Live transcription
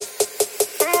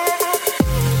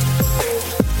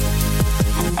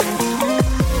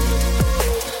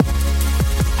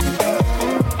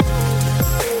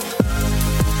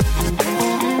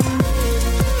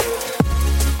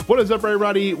is up,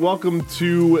 everybody? Welcome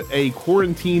to a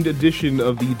quarantined edition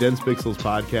of the Dense Pixels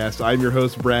podcast. I'm your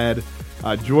host, Brad,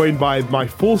 joined by my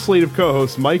full slate of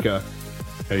co-hosts, Micah,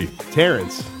 hey,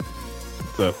 Terrence,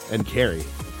 what's up, and Carrie.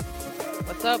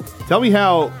 What's up? Tell me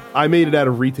how I made it out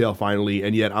of retail finally,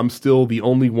 and yet I'm still the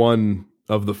only one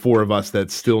of the four of us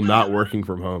that's still not working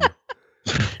from home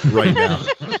right now.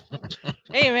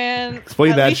 Hey, man.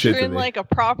 Explain at that least shit you're to in me. like a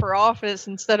proper office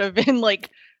instead of in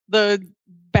like the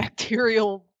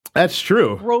bacterial That's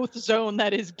true. growth zone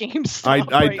that is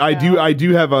GameStop.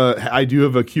 I do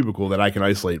have a cubicle that I can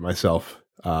isolate myself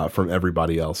from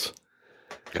everybody else.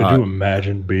 could you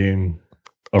imagine being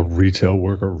a retail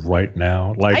worker right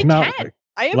now? I not can.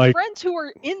 I have like- friends who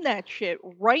are in that shit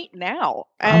right now,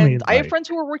 I and mean, I have like- friends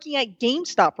who are working at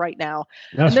GameStop right now,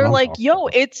 that's and they're what I'm like, talking "Yo,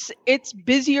 about. it's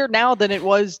busier now than it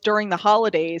was during the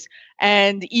holidays."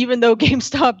 And even though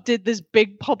GameStop did this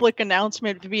big public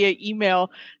announcement via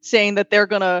email saying that they're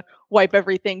gonna wipe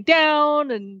everything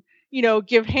down and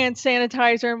give hand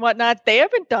sanitizer and whatnot, they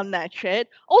haven't done that shit.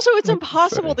 Also, it's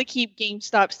impossible to keep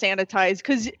GameStop sanitized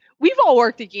because we've all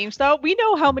worked at GameStop. We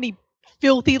know how many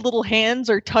filthy little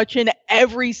hands are touching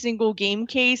every single game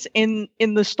case in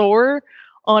the store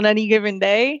on any given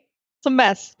day. It's a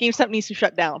mess. GameStop needs to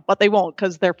shut down, but they won't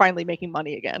because they're finally making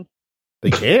money again.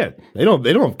 They can't. They don't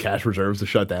have cash reserves to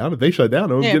shut down. If they shut down,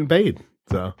 no one's getting paid.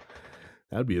 So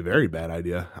that'd be a very bad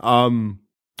idea.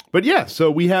 But yeah,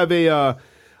 so we have a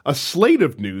slate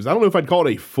of news. I don't know if I'd call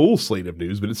it a full slate of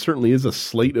news, but it certainly is a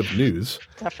slate of news.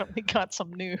 Definitely got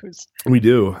some news. We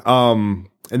do.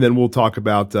 And then we'll talk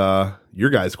about your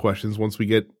guys' questions once we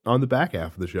get on the back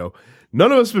half of the show.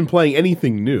 None of us have been playing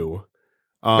anything new.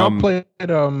 Y'all played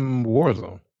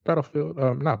Warzone, Battlefield,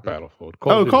 not Battlefield.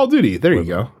 Call of Duty. There you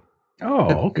go. Oh,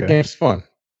 The okay. game's fun.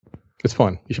 It's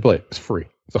fun. You should play it. It's free.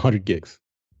 It's 100 gigs.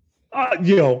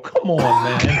 Yo, come on,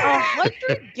 man.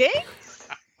 100 gigs?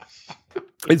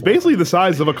 It's basically the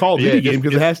size of a Call of Yeah, Duty game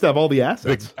because it it's- has to have all the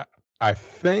assets. I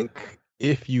think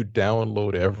if you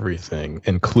download everything,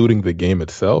 including the game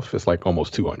itself, it's like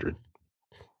almost 200.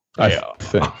 I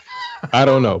think. I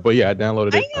don't know, but yeah, I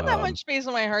downloaded I it. ain't got that much space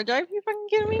on my hard drive. You fucking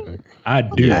kidding me? I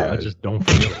do. Yeah. I just don't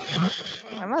feel it.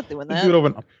 I'm not doing Do that.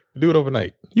 it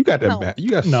overnight. You got that. No. You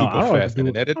got No, super I don't have fast to do it.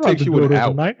 internet. It I don't have takes to you do an it hour.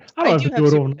 overnight. I I don't do have to have do it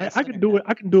super overnight. fast I can do it.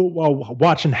 I can do it while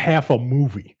watching half a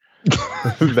movie.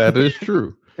 That is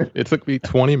true. It took me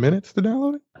 20 minutes to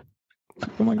download it.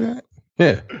 Something like that.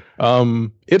 Yeah.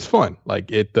 It's fun. Like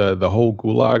the whole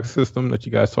Gulag system that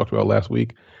you guys talked about last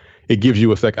week, it gives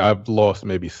you a sec. I've lost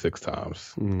maybe 6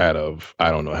 times out of I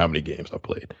don't know how many games I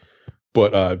played.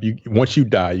 But once you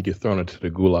die, you get thrown into the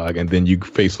Gulag, and then you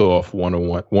face off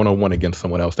one-on-one against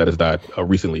someone else that has died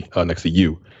recently next to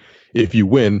you. If you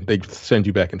win, they send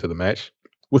you back into the match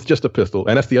with just a pistol.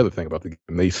 And that's the other thing about the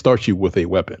game. They start you with a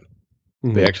weapon.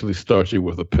 Mhm. They actually start you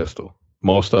with a pistol.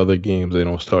 Most other games, they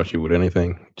don't start you with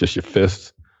anything, just your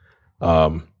fists.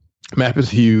 Map is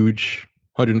huge,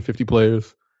 150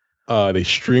 players. They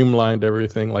streamlined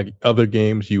everything. Like other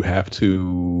games, you have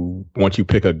to, once you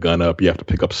pick a gun up, you have to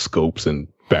pick up scopes and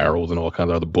barrels and all kinds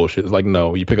of other bullshit. It's like,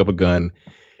 no, you pick up a gun,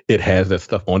 it has that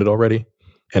stuff on it already.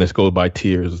 And it goes by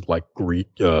tiers like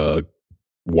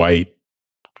white,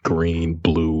 green,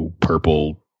 blue,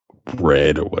 purple,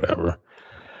 red, or whatever.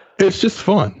 It's just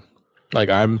fun. Like,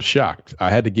 I'm shocked. I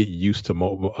had to get used to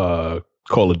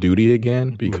Call of Duty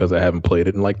again because I haven't played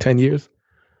it in like 10 years.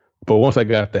 But once I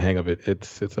got the hang of it,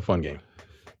 it's a fun game.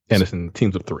 And it's in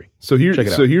teams of 3. So Check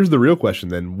it out. here's the real question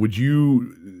then. Would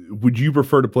you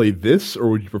prefer to play this or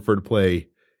would you prefer to play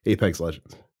Apex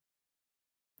Legends?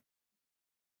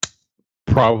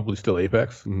 Probably still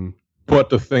Apex. Mm-hmm. But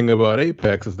the thing about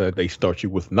Apex is that they start you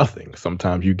with nothing.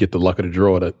 Sometimes you get the luck of the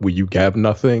draw where you have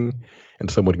nothing and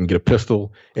someone can get a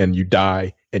pistol and you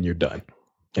die and you're done.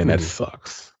 And that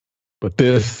sucks. But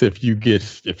this,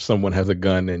 if someone has a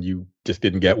gun and you just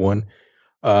didn't get one,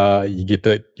 you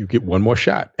get one more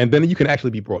shot. And then you can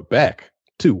actually be brought back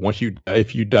too.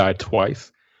 If you die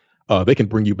twice, they can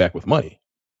bring you back with money.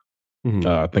 Mhm.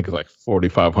 I think it's like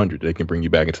 4,500. They can bring you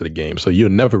back into the game. So you're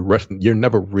never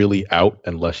really out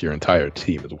unless your entire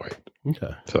team is wiped.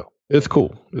 Okay. So it's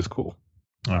cool. It's cool.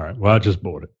 All right. Well, I just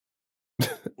bought it.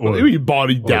 Well, you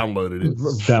bought it, downloaded it.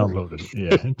 Downloaded it.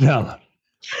 Yeah. Download.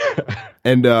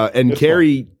 And It's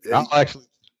Carrie, I'll actually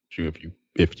shoot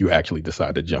if you actually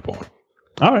decide to jump on.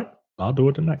 All right. I'll do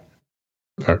it tonight.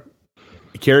 All right.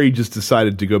 Carrie just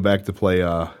decided to go back to play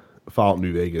Fallout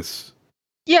New Vegas.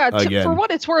 Yeah, Again. for what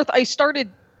it's worth, I started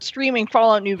streaming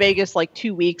Fallout New Vegas like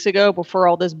 2 weeks ago before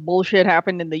all this bullshit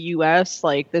happened in the US.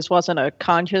 Like, this wasn't a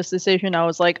conscious decision. I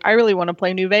was like, I really want to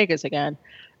play New Vegas again.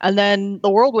 And then the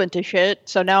world went to shit,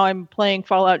 so now I'm playing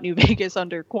Fallout New Vegas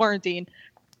under quarantine.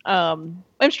 I'm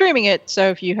streaming it, so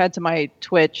if you head to my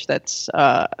Twitch, that's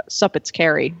Sup It's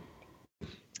Carry,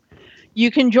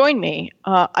 you can join me.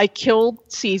 I killed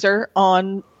Caesar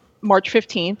on March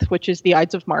 15th, which is the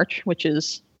Ides of March, which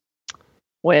is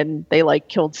when they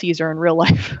killed Caesar in real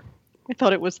life. I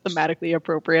thought it was thematically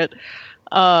appropriate.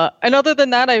 And other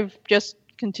than that, I've just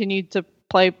continued to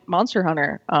play Monster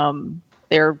Hunter.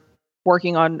 They're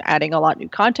working on adding a lot of new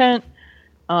content.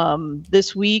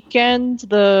 This weekend,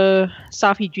 the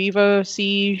Safi'jiiva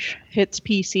Siege hits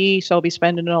PC, so I'll be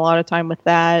spending a lot of time with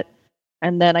that.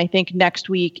 And then I think next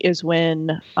week is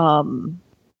when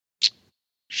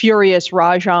Furious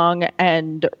Rajang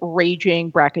and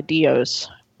Raging Brachydios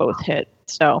both hit.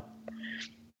 So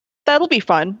that'll be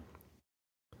fun.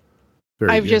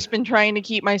 I've just been trying to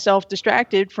keep myself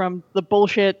distracted from the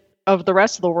bullshit of the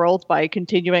rest of the world by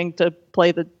continuing to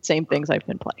play the same things I've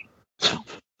been playing.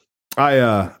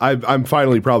 I'm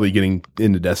finally probably getting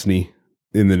into Destiny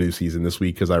in the new season this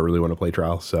week because I really want to play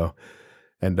Trials. So,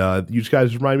 and you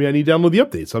guys remind me I need to download the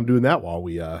update, so I'm doing that while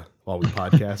we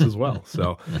podcast as well.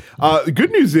 So, the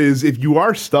good news is if you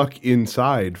are stuck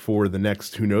inside for the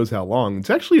next who knows how long,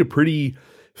 it's actually a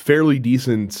fairly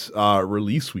decent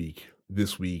release week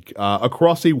this week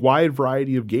across a wide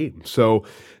variety of games. So,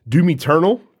 Doom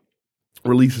Eternal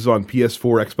releases on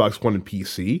PS4, Xbox One, and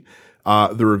PC.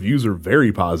 The reviews are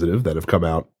very positive that have come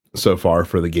out so far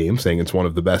for the game, saying it's one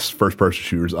of the best first-person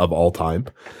shooters of all time.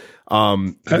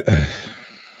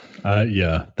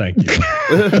 Yeah, thank you.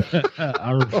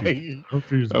 I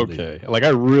refuse okay, I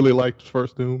really liked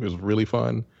first Doom. It was really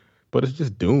fun, but it's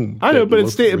just Doom. I know, but it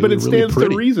stands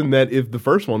to reason that if the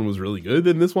first one was really good,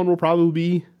 then this one will probably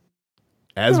be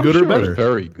as good or better. It's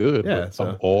very good. Yeah,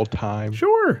 of all time.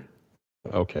 Sure.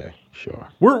 Okay, sure.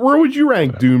 Where would you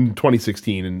rank Doom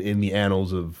 2016 in the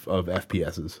annals of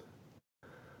FPSs?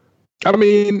 I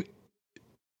mean,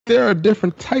 there are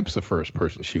different types of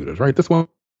first-person shooters, right? This one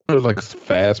is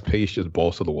fast-paced, just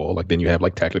balls to the wall. Then you have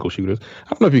tactical shooters. I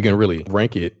don't know if you can really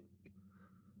rank it.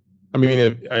 I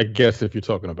mean, I guess if you're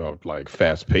talking about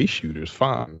fast-paced shooters,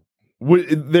 fine.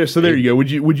 There you go.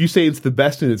 Would you say it's the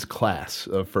best in its class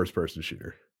of first-person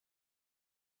shooter?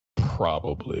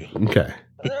 Probably. Okay.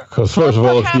 Because first of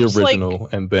all, it's the original,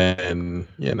 and then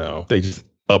they just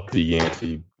up the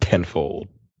ante tenfold.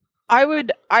 I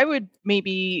would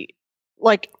maybe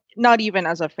not even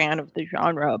as a fan of the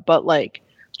genre, but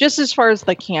just as far as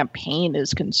the campaign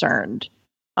is concerned,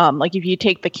 if you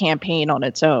take the campaign on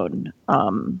its own,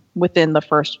 within the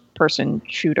first person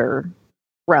shooter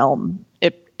realm,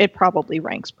 it probably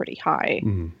ranks pretty high.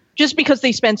 Mm-hmm. Just because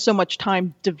they spend so much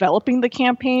time developing the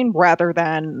campaign rather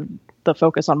than the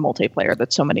focus on multiplayer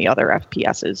that so many other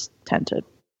FPSs tend to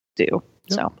do.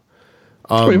 Yep.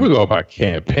 So, we go about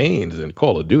campaigns in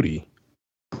Call of Duty.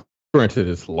 Granted,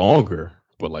 it's longer,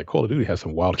 but Call of Duty has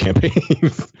some wild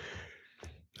campaigns.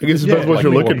 I guess it depends what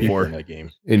you're looking for in that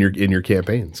game in your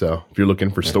campaign. So, if you're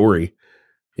looking for story,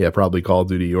 probably Call of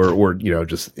Duty or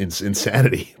just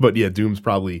insanity. But Doom's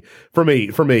probably from a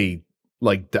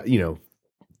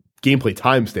gameplay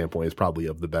time standpoint is probably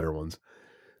of the better ones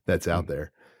that's out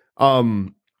there.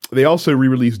 They also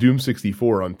re-released Doom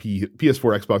 64 on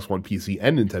PS4, Xbox One, PC,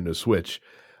 and Nintendo Switch.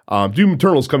 Doom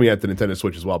Eternal's coming out to Nintendo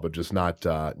Switch as well, but just not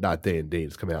day and date.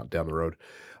 It's coming out down the road.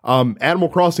 Animal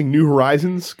Crossing New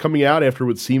Horizons coming out after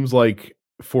what seems like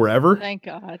forever. Thank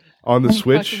God. On the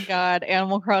Switch. Fucking God,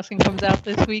 Animal Crossing comes out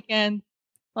this weekend.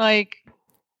 Thank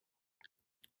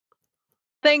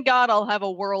God I'll have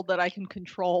a world that I can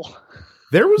control.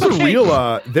 There was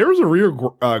a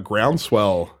real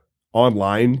groundswell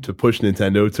online to push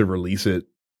Nintendo to release it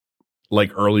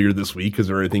earlier this week because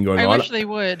of everything going on. I wish they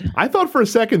would. I thought for a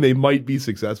second they might be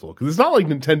successful because it's not like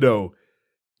Nintendo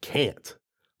can't.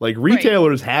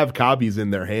 Retailers have copies in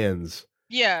their hands.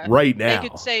 Yeah. Right now.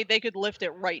 They could lift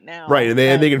it right now. Right, and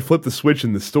they can flip the Switch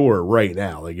in the store right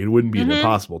now. It wouldn't be an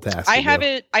impossible task. I have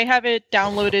it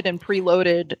downloaded and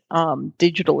preloaded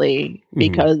digitally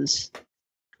because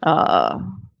I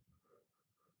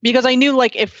knew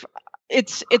if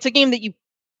it's a game that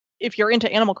if you're into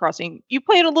Animal Crossing, you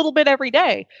play it a little bit every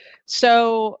day.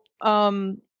 So,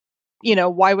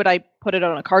 why would I put it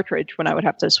on a cartridge when I would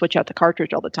have to switch out the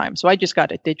cartridge all the time? So I just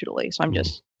got it digitally. So I'm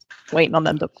just waiting on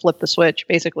them to flip the Switch,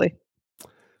 basically.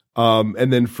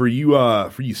 And then for you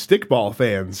stickball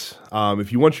fans,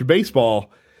 if you want your baseball,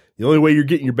 the only way you're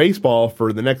getting your baseball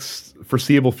for the next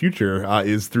foreseeable future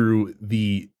is through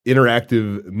the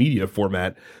interactive media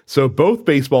format. So both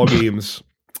baseball games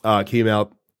came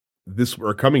out this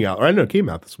week.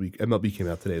 MLB came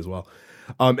out today as well.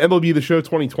 MLB The Show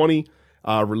 2020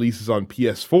 releases on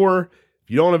PS4. If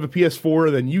you don't have a PS4,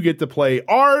 then you get to play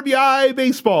RBI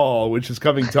Baseball, which is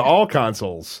coming to all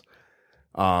consoles,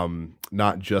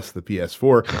 not just the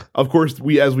PS4. Of course,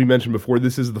 as we mentioned before,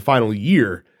 this is the final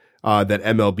year that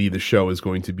MLB The Show is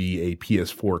going to be a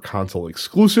PS4 console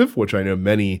exclusive, which I know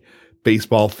many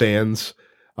baseball fans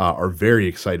are very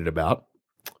excited about.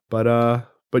 But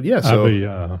yeah, so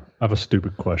I have a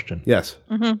stupid question. yes.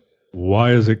 Mm-hmm.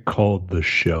 Why is it called The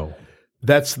Show?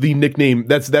 That's the nickname.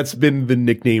 That's been the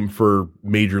nickname for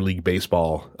Major League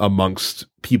Baseball amongst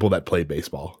people that play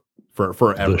baseball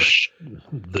forever. The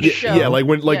Show. Yeah, like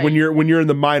when you're in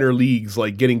the minor leagues,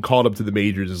 like getting called up to the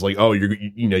majors is like, oh, you're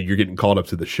getting called up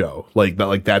to the show. Like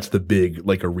that's the big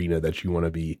like arena that you want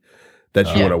to be, that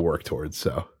you want to work towards.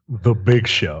 So The Big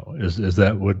Show is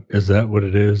that what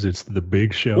it is? It's The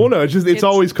Big Show. well, no, it's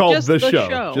always called just the the show.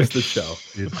 show. Just the show.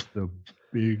 It's The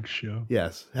Big Show.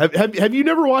 Yes. Have you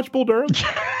never watched Bull Durham?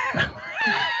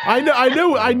 I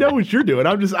know what you're doing.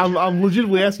 I'm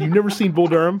legitimately asking. You've never seen Bull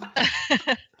Durham?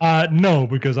 No,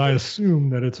 because I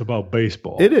assume that it's about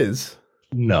baseball. It is.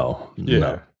 No. Yeah.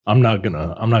 No. I'm not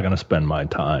gonna spend my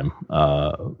time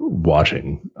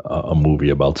watching a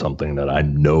movie about something that I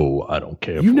know I don't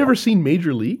care. You've for. never seen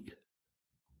Major League?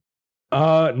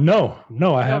 No,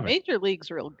 I haven't. Major League's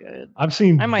real good. I've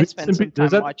seen. I might spend some time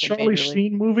Is that watching Charlie Major League.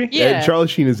 Sheen movie? Yeah. Charlie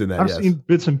Sheen is in that. I've yes. seen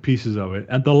bits and pieces of it.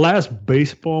 And the last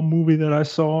baseball movie that I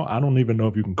saw, I don't even know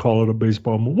if you can call it a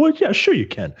baseball movie. Well, yeah, sure you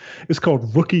can. It's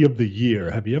called Rookie of the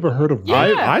Year. Have you ever heard of? Yeah.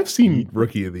 I've seen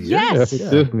Rookie of the Year. Yes. That's a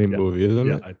Disney movie, isn't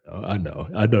Yeah, it? I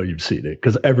know you've seen it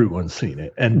because everyone's seen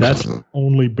it, and that's the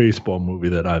only baseball movie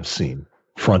that I've seen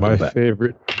front My to back.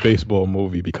 favorite baseball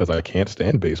movie, because I can't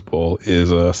stand baseball, is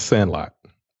Sandlot.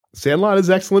 Sandlot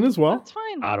is excellent as well. That's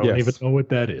fine. I don't Yes. even know what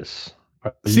that is.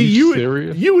 Are See, you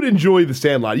serious? would enjoy the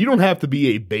Sandlot. You don't have to be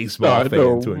a baseball No, fan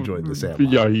no. to enjoy the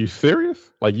Sandlot. Yeah, are you serious?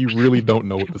 Like, you really don't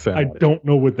know what the I Sandlot is? don't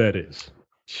know what that is.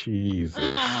 Jesus.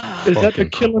 Is that the Fucking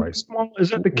Killing Me Christ. Small? Is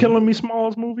that the Killing Me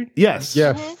Smalls movie? Yes.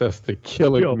 Yes, that's the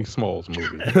Killing Yo. Me Smalls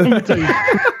movie. Let me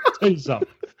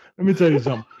tell you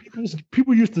something.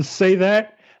 People used to say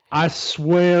that. I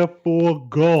swear for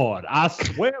God. I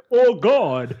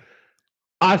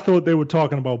thought they were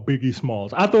talking about Biggie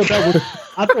Smalls. I thought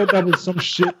that was some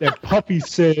shit that Puffy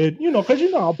said, because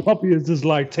you know how Puffy is just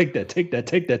like, take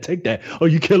that. Oh,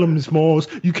 you killing me Smalls.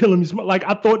 Like,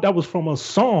 I thought that was from a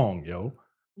song, yo.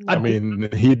 I mean,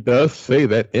 he does say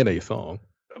that in a song.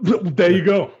 There you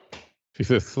go. He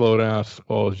says, slow down,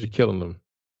 Smalls, you're killing them.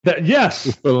 Yes.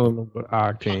 You're filling them with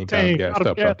octane, kind of gassed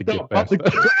up, about to get faster.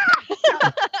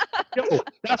 Yo,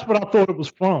 that's what I thought it was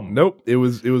from. Nope. It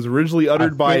was originally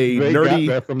uttered by a They nerdy.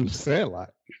 got that from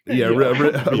Sandlot. Yeah,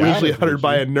 originally uttered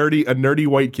by a nerdy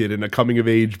white kid in a coming of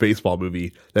age baseball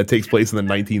movie that takes place in the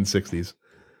 1960s.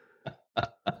 Ugh,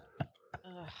 I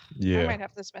Yeah. might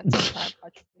have to spend some time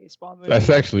watching baseball movies. That's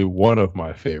actually one of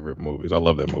my favorite movies. I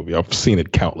love that movie. I've seen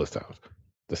it countless times.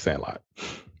 The Sandlot.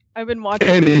 I've been watching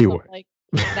Anyway. some, like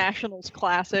Nationals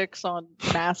classics on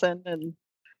Masson and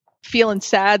feeling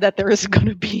sad that there isn't going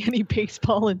to be any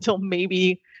baseball until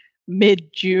maybe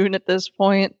mid-June at this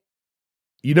point.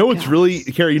 You know what's really,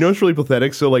 Carrie, it's really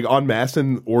pathetic? So, like, on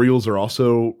Masson, Orioles are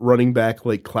also running back,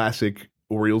 like, classic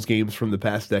Orioles games from the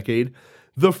past decade.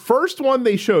 The first one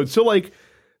they showed, so, like,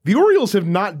 the Orioles have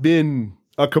not been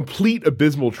a complete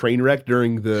abysmal train wreck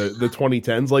during the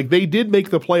 2010s. Like, they did make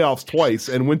the playoffs twice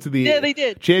and went to the they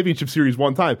did. championship series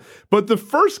one time. But the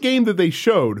first game that they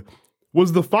showed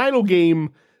was the final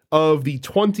game of the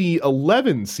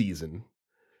 2011 season,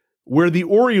 where the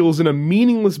Orioles, in a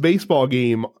meaningless baseball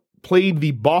game, played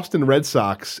the Boston Red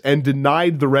Sox and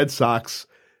denied the Red Sox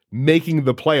making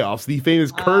the playoffs. The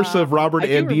famous Curse of Robert I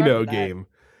do remember Andino that. game.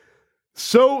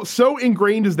 So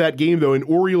ingrained is that game, though, in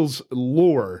Orioles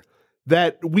lore,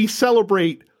 that we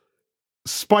celebrate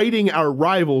spiting our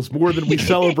rivals more than we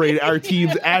celebrate our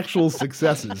team's actual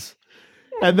successes.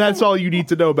 And that's all you need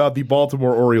to know about the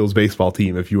Baltimore Orioles baseball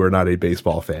team if you are not a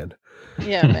baseball fan.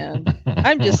 Yeah, man.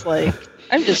 I'm just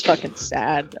fucking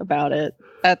sad about it.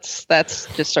 That's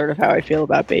just sort of how I feel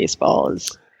about baseball,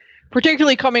 is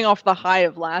particularly coming off the high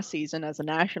of last season as a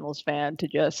Nationals fan to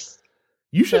just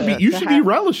You should be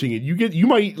relishing it. You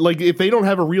might, like, if they don't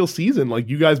have a real season, like,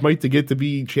 you guys might get to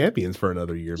be champions for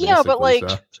another year. Yeah, but basically,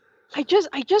 like so.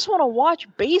 I just want to watch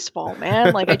baseball,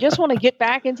 man. Like I just want to get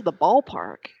back into the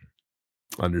ballpark.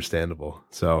 Understandable.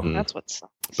 So, That's what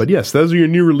sucks. but yes, those are your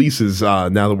new releases. Now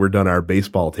that we're done our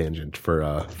baseball tangent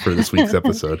for this week's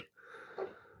episode.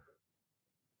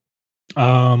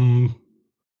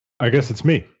 I guess it's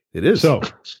me. It is. So,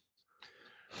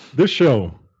 this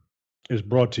show is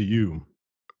brought to you,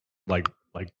 like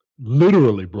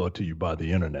literally brought to you by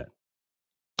the internet.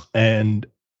 And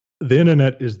the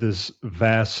internet is this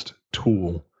vast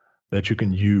tool that you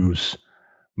can use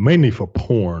mainly for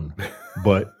porn,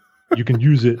 but you can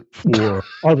use it for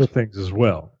other things as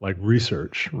well, like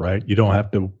research, right? You don't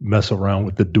have to mess around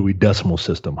with the Dewey Decimal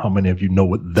System. How many of you know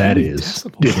what that Dewey is?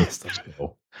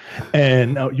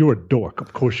 And you're a dork,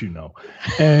 of course you know.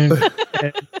 And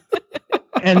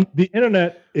the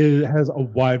internet has a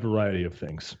wide variety of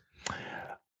things.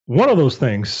 One of those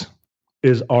things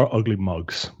is our ugly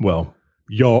mugs. Well,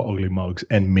 your ugly mugs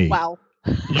and me. Wow.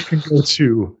 You can go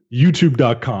to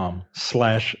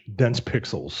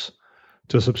youtube.com/densepixels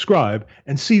to subscribe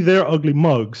and see their ugly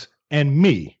mugs and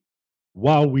me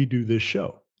while we do this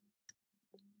show.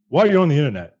 While you're on the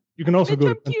internet, you can also Bitch, go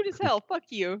I'm cute as hell. Fuck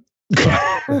you.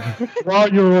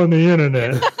 while you're on the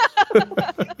internet,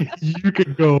 you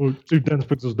can go to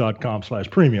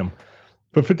densepixels.com/premium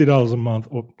for $50 a month,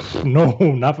 or no,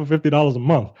 not for $50 a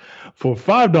month, for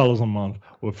 $5 a month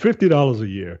or $50 a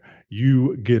year.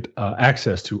 You get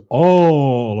access to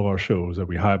all of our shows that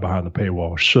we hide behind the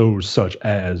paywall, shows such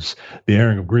as The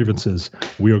Airing of Grievances.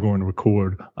 We are going to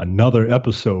record another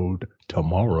episode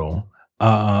tomorrow.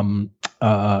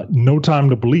 No Time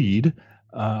to Bleed.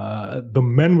 The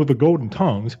Men with the Golden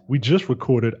Tongues. We just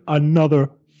recorded another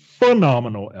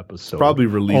phenomenal episode. Probably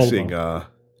releasing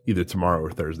either tomorrow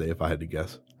or Thursday, if I had to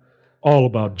guess. All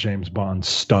about James Bond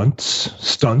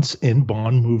stunts in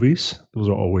Bond movies. Those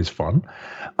are always fun.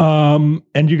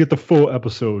 And you get the full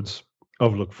episodes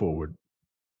of Look Forward.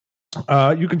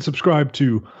 You can subscribe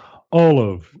to all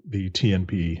of the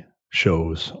TNP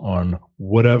shows on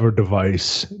whatever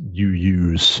device you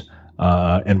use,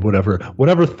 and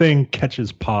whatever thing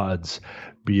catches pods,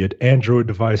 be it Android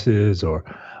devices or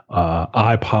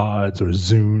iPods or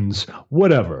Zunes,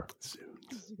 whatever.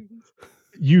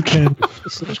 You can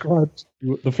subscribe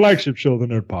to the flagship show, The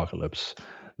Nerdpocalypse,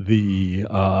 the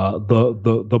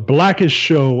blackest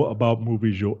show about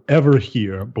movies you'll ever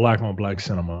hear, Black on Black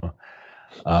Cinema.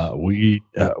 The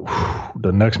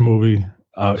next movie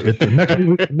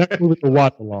to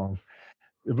watch along.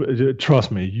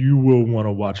 Trust me, you will want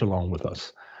to watch along with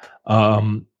us.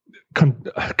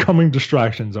 Coming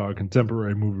Distractions, our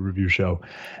contemporary movie review show,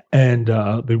 and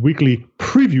the weekly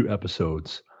preview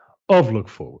episodes of Look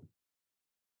Forward.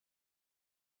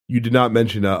 You did not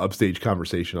mention Upstage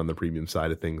Conversation on the premium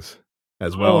side of things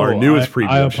as well. Our newest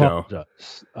premium show.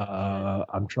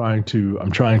 I'm trying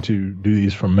to do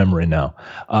these from memory now.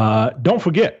 Don't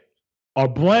forget our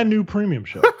brand new premium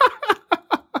show,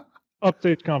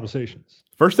 Upstage Conversations.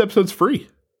 First episode's free.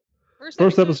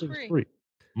 First episode's free.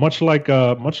 Much like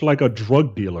a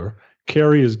drug dealer,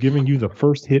 Carrie is giving you the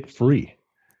first hit free.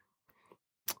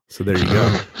 So there you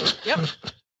go. Yep.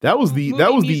 That was the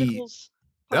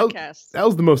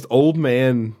most old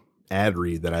man ad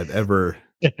read that I've ever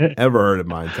heard in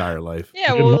my entire life.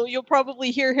 Yeah, well, you'll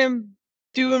probably hear him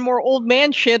doing more old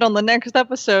man shit on the next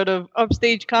episode of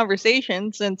Upstage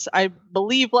Conversation, since I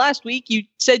believe last week you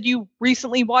said you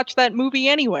recently watched that movie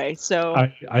anyway. So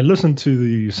I listened to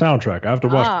the soundtrack. I have to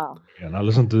watch it again. I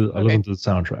listened to the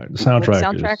soundtrack. The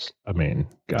soundtrack is, I mean,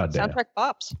 goddamn. Soundtrack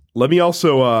pops. Let me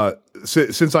also,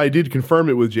 since I did confirm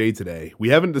it with Jay today, we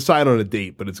haven't decided on a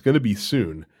date, but it's going to be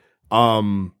soon.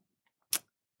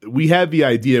 We've had the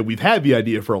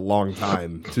idea for a long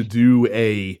time to do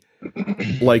a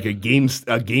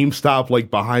GameStop like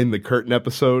behind the curtain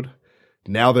episode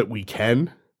now that we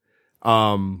can.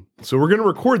 So we're going to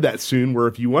record that soon, where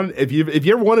if you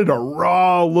ever wanted a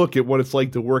raw look at what it's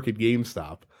like to work at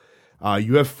GameStop,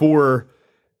 you have 4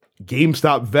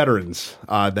 GameStop veterans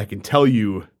that can tell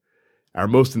you our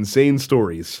most insane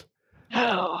stories.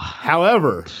 Oh.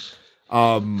 However,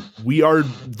 we are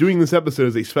doing this episode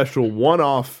as a special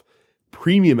one-off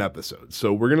premium episode.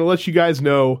 So we're going to let you guys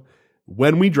know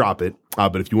when we drop it.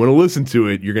 But if you want to listen to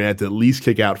it, you're going to have to at least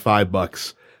kick out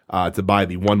 $5 to buy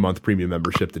the 1-month premium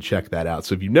membership to check that out.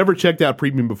 So if you've never checked out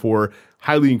premium before,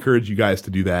 highly encourage you guys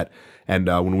to do that. And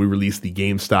when we release the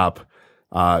GameStop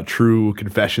True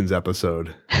Confessions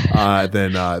episode,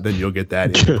 then you'll get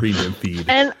that in the premium feed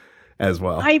as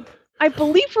well. I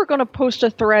believe we're going to post a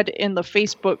thread in the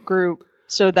Facebook group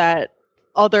so that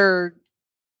other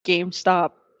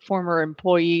GameStop former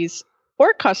employees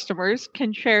or customers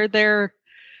can share their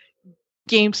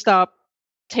GameStop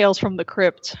Tales from the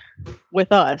Crypt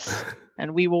with us,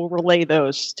 and we will relay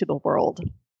those to the world.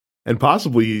 And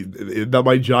possibly that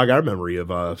might jog our memory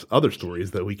of other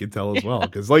stories that we can tell as well.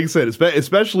 Because like I said,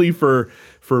 especially for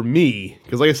me,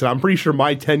 because like I said, I'm pretty sure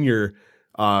my tenure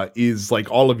is like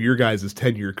all of your guys'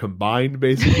 tenure combined,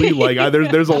 basically. Like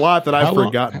there's a lot that I've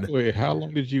forgotten. Wait, how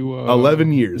long did you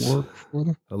 11 years. Work for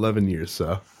them? 11 years,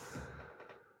 so.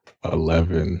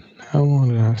 11. How long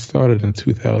did I started in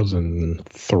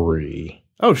 2003?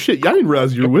 Oh shit! I didn't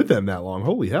realize you were with them that long.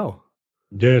 Holy hell!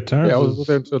 Yeah, Terrence. Yeah, I was with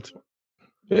them until.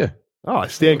 Yeah. Oh, I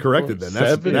stand corrected then.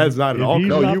 That's not at all.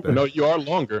 No, you are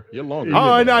longer. You're longer.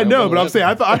 Oh, I know, but I'm saying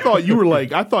I thought you were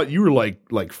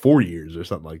like 4 years or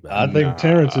something like that. I think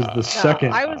Terrence is the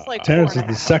second. I was like Terrence is 4.5.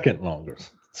 the second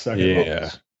longest.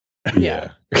 Longest.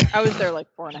 Yeah. I was there like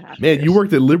 4.5 Man, years. you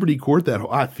worked at Liberty Court that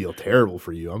I feel terrible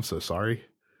for you. I'm so sorry.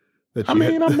 I'm a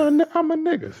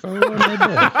nigga.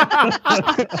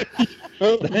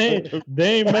 So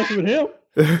they ain't messing with him.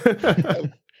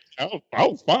 I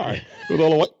was fine. It was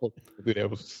all the white folks that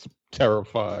was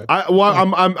terrified.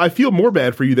 I feel more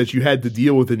bad for you that you had to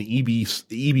deal with an EB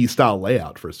style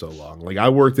layout for so long. Like I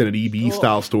worked in an EB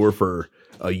style store for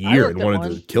a year and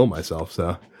wanted to kill myself.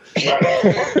 So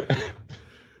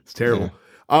it's terrible.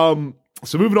 So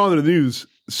moving on to the news.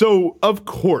 So of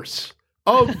course,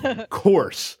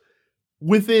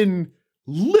 within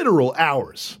literal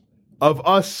hours of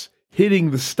us hitting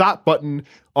the stop button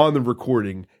on the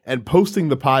recording and posting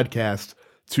the podcast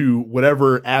to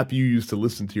whatever app you use to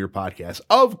listen to your podcast,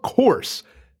 of course,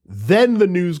 then the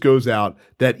news goes out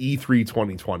that E3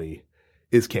 2020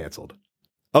 is canceled.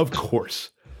 Of course.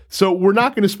 So we're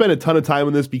not going to spend a ton of time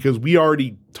on this because we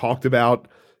already talked about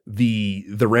the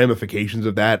ramifications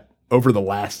of that over the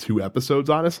last 2 episodes,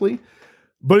 honestly.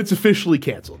 But it's officially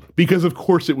canceled because, of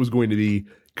course, it was going to be,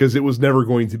 because it was never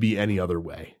going to be any other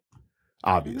way,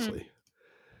 obviously.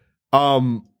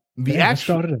 The action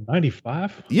started in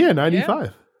 95. Yeah, 95.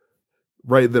 Yeah.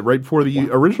 Right before the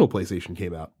original PlayStation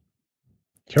came out.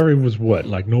 Kerry was what?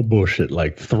 Like no bullshit,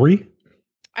 like 3?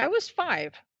 I was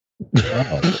 5.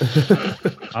 Oh.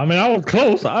 I mean, I was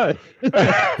close. I'm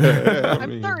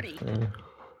 30.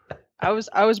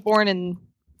 I was born in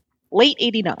late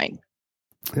 89.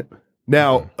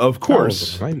 Now, of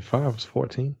course, 95 was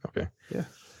 14. Okay. Yeah.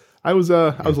 I was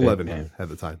 11 at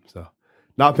the time, so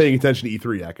not paying attention to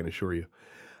E3, I can assure you.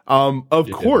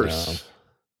 Of course,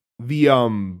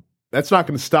 that's not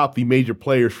going to stop the major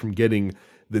players from getting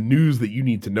the news that you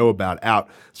need to know about out.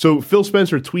 So Phil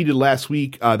Spencer tweeted last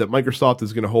week that Microsoft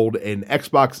is going to hold an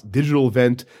Xbox digital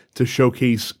event to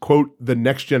showcase, quote, the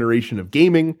next generation of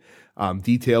gaming.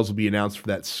 Details will be announced for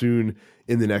that soon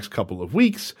in the next couple of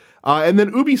weeks. And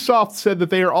then Ubisoft said that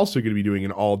they are also going to be doing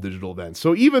an all digital event.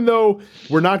 So even though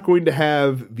we're not going to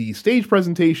have the stage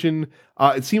presentation,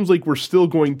 it seems like we're still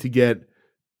going to get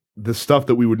the stuff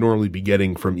that we would normally be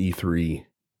getting from E3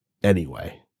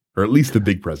 anyway, or at least the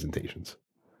big presentations.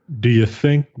 Do you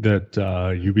think that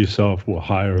Ubisoft will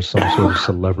hire some sort of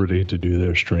celebrity to do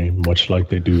their stream, much like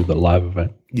they do the live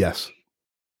event? Yes.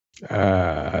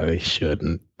 They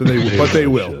shouldn't. But they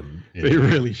will. Yeah. They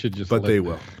really should just. But they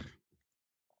will.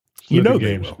 You know, the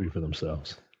games speak for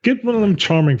themselves. Get one of them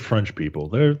charming French people.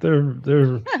 They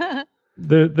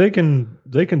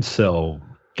can sell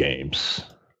games.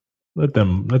 Let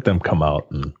them come out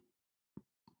and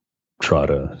try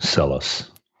to sell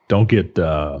us. Don't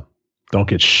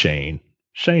get Shane.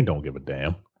 Shane don't give a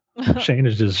damn. Shane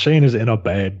is in a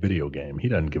bad video game. He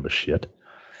doesn't give a shit.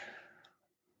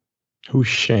 Who's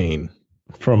Shane?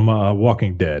 From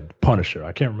Walking Dead, Punisher.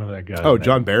 I can't remember that guy. Oh,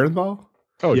 John Barenthal?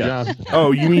 Oh, yes. John.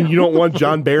 Oh, you mean you don't want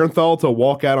John Barenthal to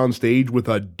walk out on stage with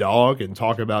a dog and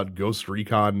talk about Ghost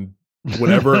Recon,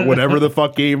 whatever the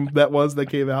fuck game that was that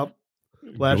came out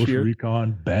last year? Ghost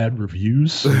Recon bad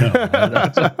reviews? No,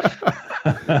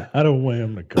 I don't want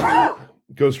him to come.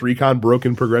 Ghost Recon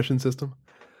broken progression system?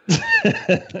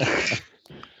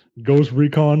 Ghost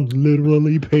Recon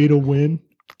literally pay to win?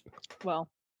 Well.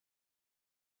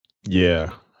 Yeah.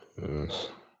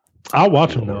 I'll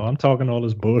watch him though. I'm talking all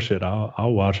this bullshit.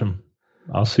 I'll watch him.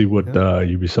 I'll see what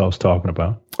Ubisoft's talking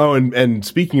about. Oh, and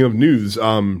speaking of news,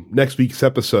 next week's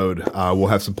episode, we'll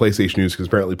have some PlayStation news because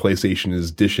apparently PlayStation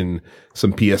is dishing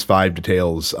some PS5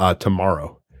 details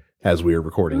tomorrow as we are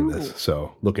recording this.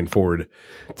 So looking forward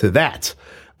to that.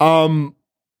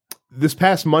 This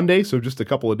past Monday, so just a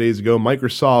couple of days ago,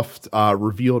 Microsoft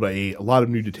revealed a lot of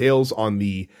new details on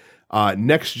the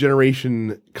next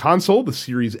generation console, the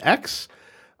Series X.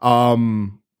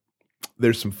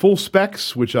 There's some full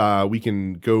specs, which we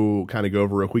can go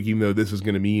over real quick, even though this is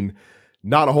going to mean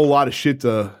not a whole lot of shit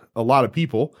to a lot of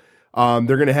people.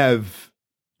 They're going to have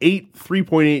 8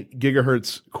 3.8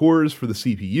 gigahertz cores for the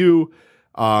CPU,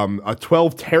 a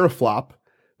 12 teraflop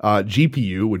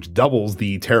GPU, which doubles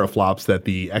the teraflops that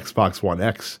the Xbox One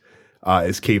X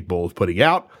is capable of putting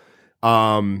out.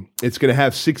 It's going to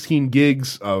have 16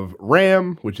 gigs of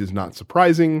RAM, which is not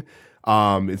surprising.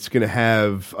 It's going to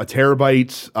have a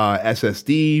terabyte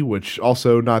SSD, which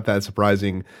also not that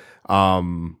surprising.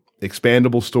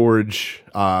 expandable storage,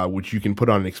 which you can put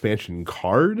on an expansion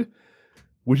card,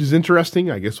 which is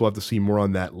interesting. I guess we'll have to see more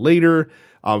on that later.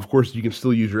 Of course, you can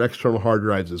still use your external hard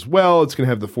drives as well. It's going to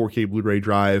have the 4K Blu-ray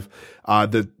drive.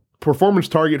 The performance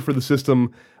target for the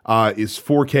system is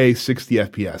 4K 60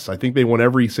 FPS. I think they want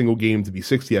every single game to be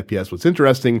 60 FPS. What's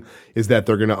interesting is that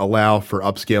they're going to allow for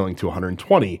upscaling to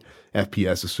 120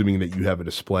 FPS, assuming that you have a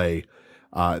display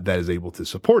that is able to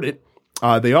support it.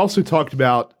 They also talked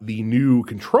about the new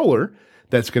controller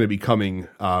that's going to be coming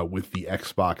with the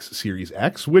Xbox Series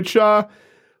X, which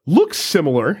looks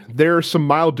similar. There are some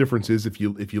mild differences if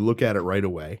you look at it right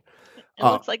away. It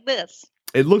looks like this.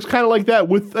 It looks kind of like that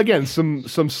with, again, some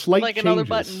slight like changes. Another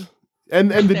button.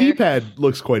 And the there. D-pad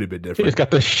looks quite a bit different. It's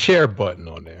got the share button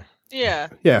on there. Yeah.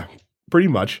 Yeah, pretty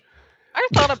much. I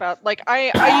thought about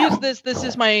I use this.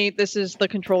 This is the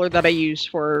controller that I use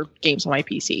for games on my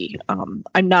PC.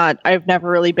 I've never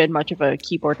really been much of a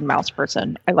keyboard and mouse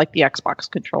person. I like the Xbox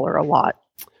controller a lot.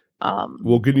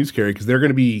 Well, good news, Carrie, because they're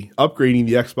going to be upgrading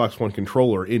the Xbox One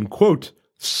controller in, quote,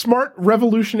 smart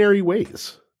revolutionary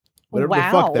ways. Whatever the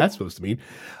fuck that's supposed to mean.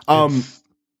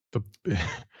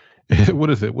 What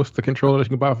is it? What's the controller that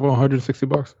you can buy for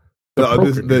 $160?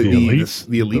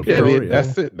 The Elite controller.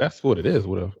 That's it. That's what it is.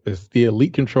 It's the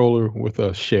Elite controller with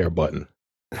a share button.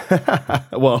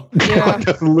 Well, Yeah.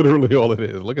 That's literally all it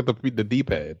is. Look at the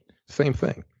D-pad. Same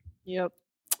thing. Yep.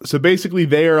 so basically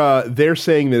they're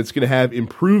saying that it's going to have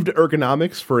improved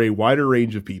ergonomics for a wider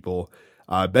range of people,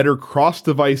 better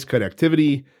cross-device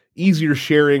connectivity, easier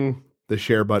sharing, the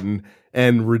share button,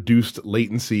 and reduced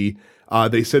latency.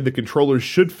 They said the controllers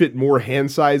should fit more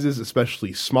hand sizes,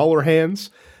 especially smaller hands.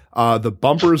 The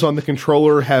bumpers on the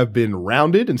controller have been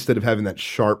rounded instead of having that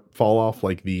sharp fall off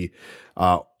like the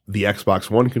Xbox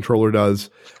One controller does.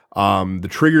 The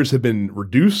triggers have been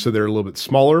reduced, so they're a little bit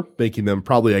smaller, making them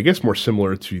probably, I guess, more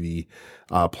similar to the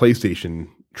PlayStation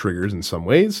triggers in some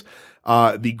ways.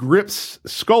 The grips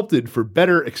sculpted for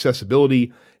better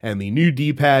accessibility, and the new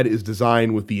D-pad is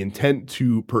designed with the intent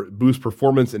to boost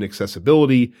performance and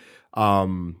accessibility.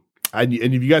 And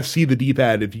if you guys see the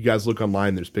D-pad, if you guys look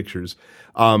online, there's pictures.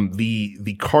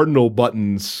 The cardinal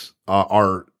buttons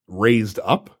are raised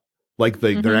up, like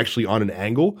they're actually on an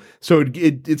angle. So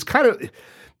it's kind of,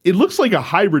 it looks like a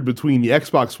hybrid between the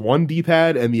Xbox One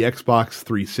D-pad and the Xbox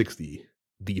 360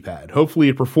 D-pad. Hopefully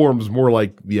it performs more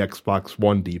like the Xbox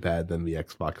One D-pad than the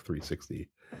Xbox 360.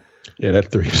 Yeah,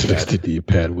 that 360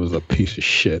 D-pad was a piece of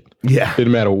shit. Yeah,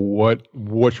 Didn't matter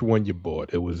which one you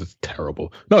bought, it was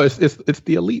terrible. No, it's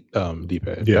the Elite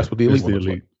D-pad. Yeah, That's what the Elite it's one the looks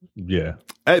Elite. like. Yeah.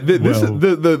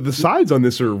 the sides on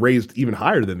this are raised even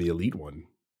higher than the Elite one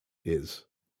is.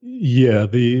 Yeah,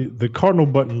 the cardinal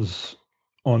buttons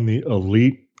on the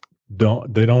Elite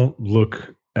don't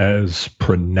look as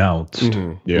pronounced.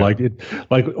 Yeah.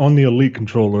 Like on the Elite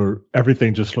controller,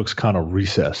 everything just looks kind of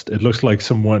recessed. It looks like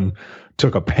someone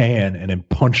took a pan and then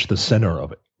punched the center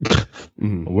of it.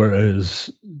 Whereas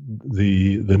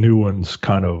the new ones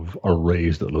kind of are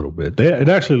raised a little bit. It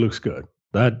actually looks good.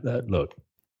 That look,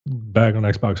 back on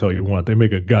Xbox all you want. They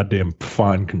make a goddamn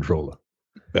fine controller.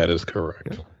 That is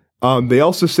correct. They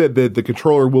also said that the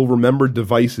controller will remember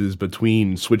devices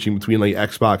switching between like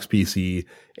Xbox, PC,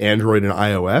 Android, and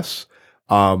iOS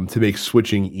to make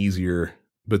switching easier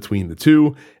between the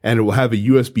two. And it will have a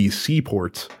USB-C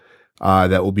port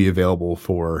that will be available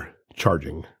for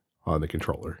charging on the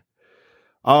controller.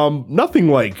 Nothing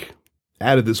like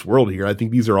out of this world here. I think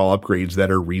these are all upgrades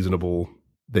that are reasonable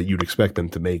that you'd expect them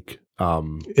to make.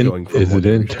 Is it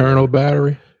internal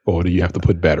battery? Or do you have to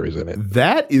put batteries in it?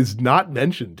 That is not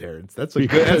mentioned, Terrence. That's a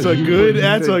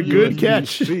good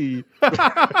catch. Because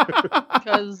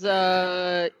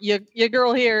your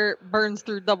girl here burns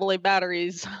through AA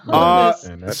batteries.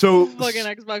 So fucking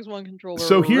Xbox One controller.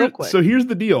 So real quick. here's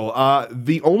the deal.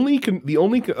 The only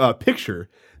picture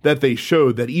that they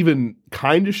showed that even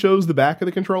kind of shows the back of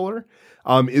the controller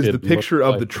is the picture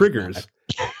of the triggers,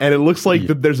 and it looks like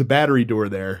there's a battery door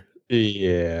there.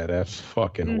 Yeah, that's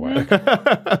fucking whack.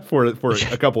 for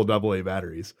a couple of AA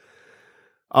batteries.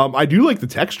 I do like the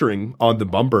texturing on the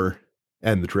bumper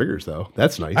and the triggers, though.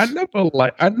 That's nice. I never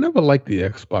liked the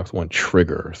Xbox One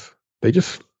triggers. They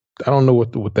just, I don't know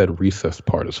what that recessed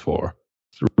part is for.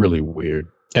 It's really weird.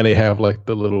 And they have like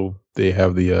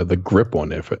the grip on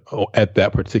there at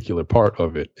that particular part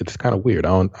of it. It's kind of weird.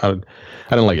 I didn't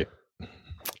like it.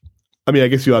 I mean, I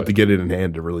guess you'll have to get it in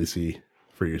hand to really see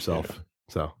for yourself. Yeah.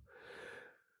 So.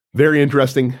 Very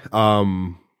interesting.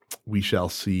 We shall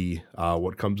see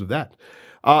what comes of that.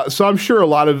 So I'm sure a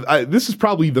lot of this is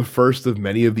probably the first of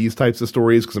many of these types of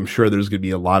stories, because I'm sure there's going to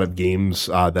be a lot of games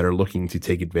that are looking to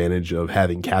take advantage of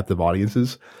having captive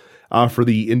audiences. for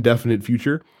the indefinite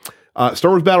future.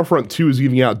 Star Wars Battlefront 2 is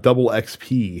giving out double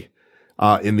XP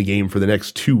in the game for the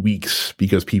next 2 weeks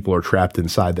because people are trapped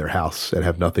inside their house and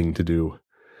have nothing to do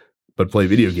but play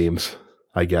video games,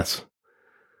 I guess.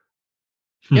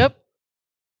 Yep.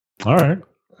 All right.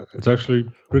 It's actually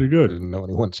pretty I good. didn't know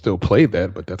anyone still played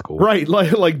that, but that's cool. Right.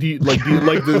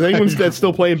 Does anyone that's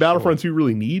still playing Battlefront 2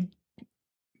 really need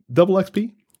double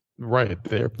XP? Right.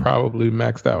 They're probably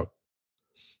maxed out.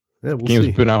 Yeah, we'll Game's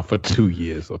see. been out for 2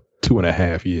 years or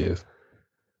 2.5 years.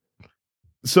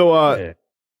 So Yeah.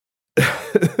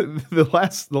 the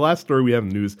last story we have in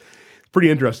the news, pretty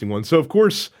interesting one. So of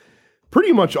course,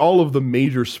 pretty much all of the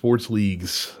major sports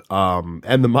leagues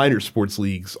and the minor sports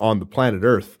leagues on the planet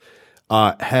Earth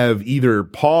have either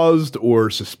paused or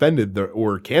suspended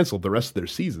or canceled the rest of their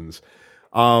seasons.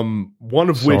 One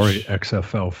of Sorry, which,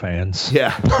 XFL fans.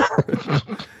 yeah,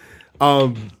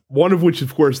 one of which,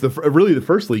 of course, really the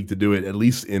first league to do it, at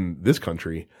least in this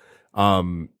country,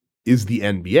 is the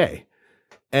NBA.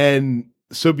 And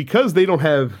so because they don't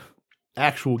have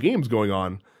actual games going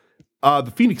on,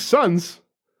 the Phoenix Suns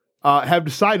have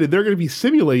decided they're going to be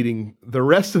simulating the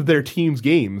rest of their team's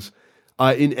games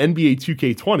in NBA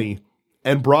 2K20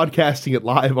 and broadcasting it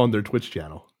live on their Twitch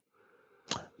channel.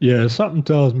 Yeah, something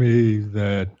tells me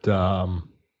that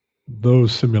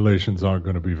those simulations aren't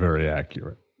going to be very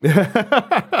accurate.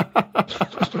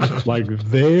 Like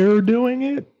they're doing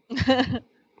it?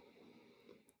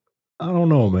 I don't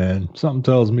know, man. Something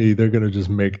tells me they're going to just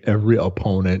make every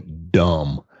opponent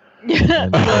dumb.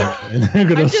 And they're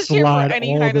going I'm to just here for slide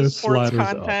any all kind their of sports sliders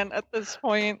up. content at this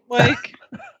point. Like,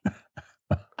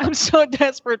 I'm so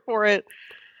desperate for it.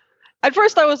 At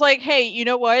first, I was like, hey, you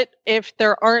know what? If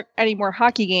there aren't any more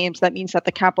hockey games, that means that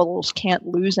the Capitals can't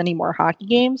lose any more hockey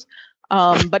games.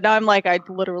 But now I'm like, I'd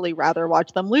literally rather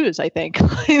watch them lose, I think,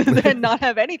 than not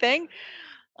have anything.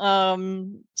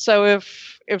 So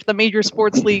if the major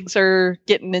sports leagues are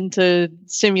getting into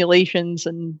simulations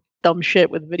and dumb shit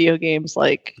with video games,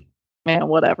 like, man,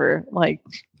 whatever. Like,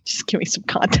 just give me some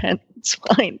content. It's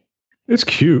fine. It's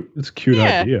cute. It's a cute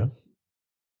Yeah. idea.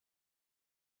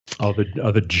 Are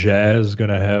the Jazz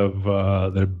gonna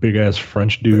have their big ass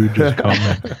French dude just come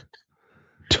and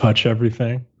touch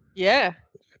everything? Yeah.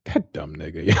 That dumb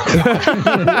nigga.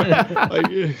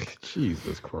 Like,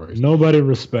 Jesus Christ. Nobody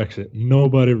respects it.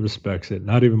 Nobody respects it.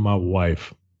 Not even my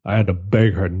wife. I had to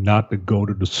beg her not to go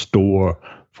to the store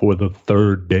for the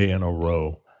third day in a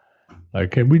row.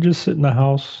 Like, can we just sit in the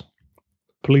house,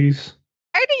 please?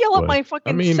 I had to yell at What? my fucking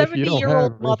I mean, if you don't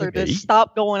 70-year-old have mother anything to to eat.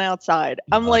 stop going outside.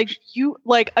 I'm like,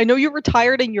 I know you're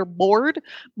retired and you're bored,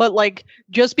 but like,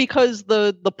 just because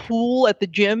the pool at the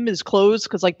gym is closed,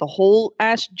 because like the whole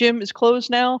ass gym is closed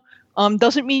now,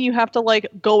 doesn't mean you have to like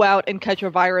go out and catch a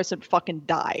virus and fucking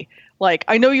die. Like,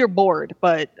 I know you're bored,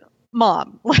 but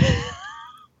mom,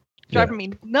 driving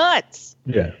me nuts.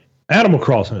 Yeah. Animal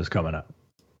Crossing is coming out.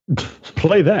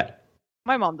 Play that.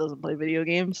 My mom doesn't play video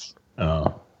games.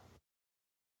 Oh.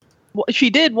 Well, she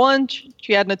did one.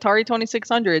 She had an Atari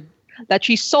 2600 that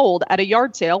she sold at a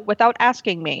yard sale without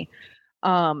asking me.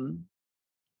 I'm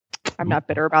not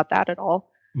bitter about that at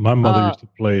all. My mother used to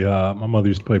play. My mother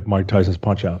used to play Mike Tyson's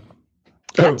Punch Out.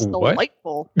 That's What?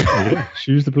 delightful. Yeah,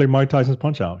 she used to play Mike Tyson's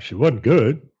Punch Out. She wasn't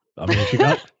good. I mean, she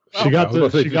got I was gonna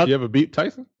say, did you ever beat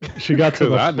Tyson? she got to 'Cause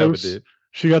the I never first, did.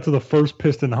 She got to the first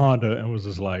piston Honda and was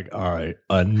just like, "All right,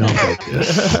 enough of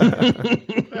this."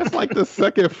 That's like the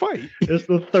second fight. It's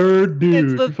the third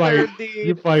dude. It's the you fight, third You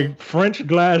dude. fight French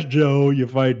Glass Joe. You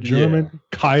fight German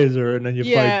Kaiser, and then you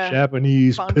Yeah, fight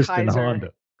Japanese Von piston Kaiser.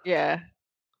 Honda. Yeah.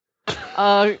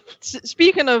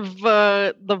 Speaking of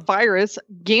the virus,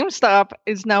 GameStop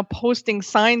is now posting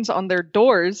signs on their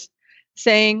doors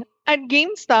saying, at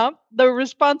GameStop, the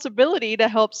responsibility to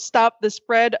help stop the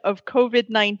spread of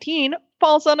COVID-19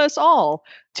 falls on us all.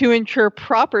 To ensure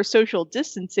proper social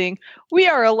distancing, we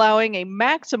are allowing a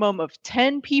maximum of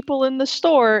 10 people in the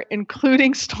store,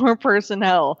 including store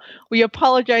personnel. We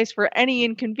apologize for any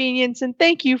inconvenience and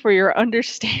thank you for your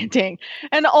understanding.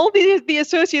 And all the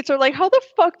associates are like, how the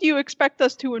fuck do you expect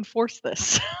us to enforce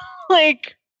this?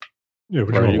 Like, Yeah,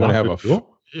 but Right, you're gonna have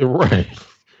You're right.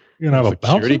 You're gonna have a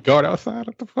security bouncer. guard outside.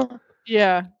 What the fuck?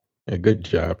 yeah. Yeah, good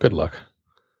job. Good luck.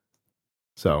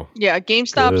 So Yeah,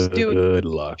 GameStop's doing Good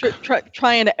luck.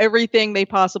 trying everything they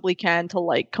possibly can to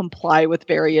like comply with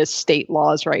various state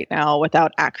laws right now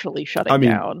without actually shutting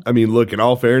down. I mean, look, in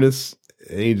all fairness,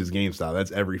 it ain't just GameStop.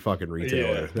 That's every fucking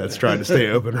retailer Yeah. that's trying to stay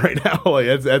open right now.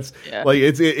 Like that's Yeah. like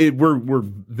we're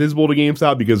visible to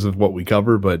GameStop because of what we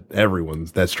cover, but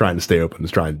everyone's that's trying to stay open is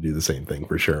trying to do the same thing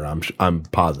for sure. I'm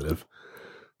positive.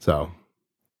 So,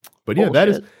 but yeah, that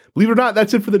is, Bullshit. believe it or not,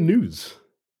 that's it for the news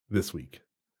this week.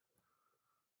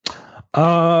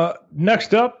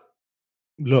 Next up,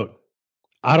 look,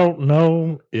 I don't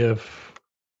know if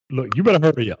you better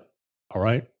hurry up. All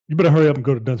right. You better hurry up and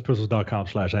go to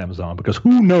densepistols.com/Amazon because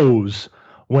who knows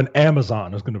when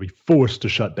Amazon is going to be forced to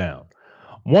shut down.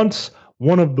 Once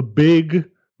one of the big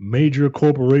major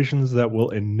corporations that will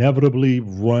inevitably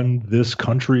run this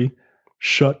country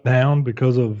shut down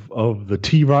because of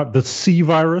the C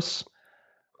virus,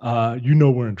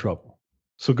 we're in trouble.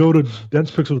 So go to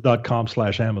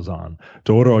densepixels.com/Amazon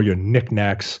to order all your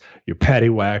knickknacks, your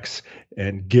paddywhacks,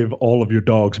 and give all of your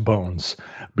dogs bones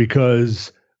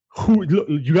because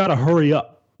you got to hurry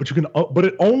up. But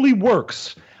it only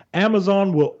works.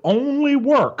 Amazon will only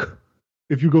work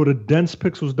if you go to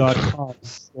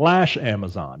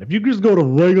densepixels.com/Amazon. If you just go to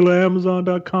regular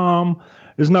Amazon.com,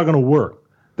 it's not going to work.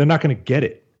 They're not going to get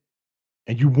it.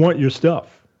 And you want your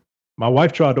stuff. My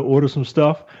wife tried to order some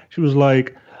stuff. She was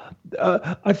like,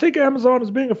 I think Amazon is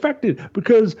being affected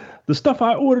because the stuff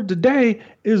I ordered today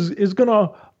is going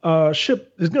to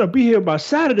ship, is going to be here by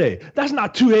Saturday. That's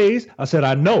not 2 days. I said,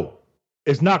 I know.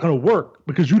 It's not going to work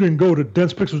because you didn't go to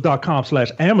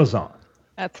densepixels.com/Amazon.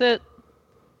 That's it.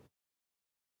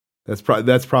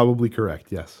 That's probably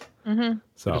correct. Yes. Mm-hmm.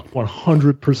 So it's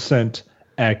 100%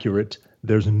 accurate.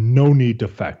 There's no need to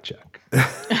fact check.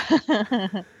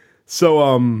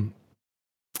 So,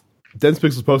 Dense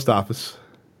Pixels Post Office.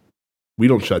 We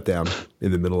don't shut down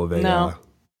in the middle of a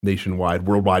nationwide,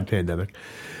 worldwide pandemic.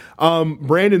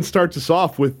 Brandon starts us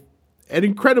off with an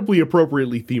incredibly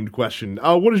appropriately themed question.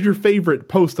 What is your favorite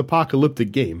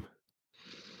post-apocalyptic game?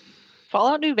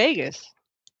 Fallout New Vegas.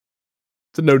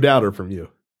 It's a no-doubter from you.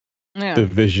 Yeah.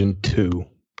 Division 2.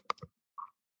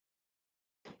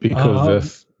 Because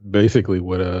that's basically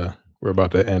what we're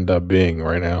about to end up being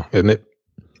right now, isn't it?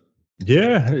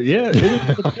 Yeah. It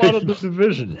is a part of the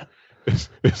Division.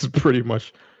 It's pretty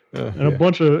much and a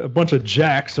bunch of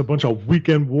jacks, a bunch of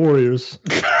weekend warriors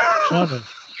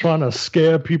trying to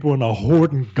scare people into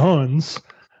hoarding guns.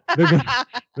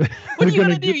 What are you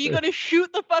gonna do? You gonna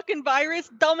shoot the fucking virus,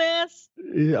 dumbass?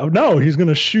 No, he's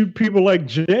gonna shoot people like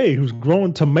Jay, who's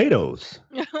growing tomatoes.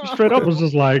 Straight up was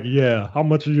just like, yeah, how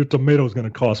much are your tomatoes gonna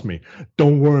cost me?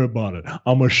 Don't worry about it.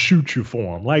 I'm gonna shoot you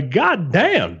for them. Like,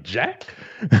 goddamn, Jack.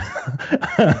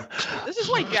 This is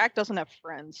why Jack doesn't have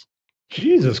friends.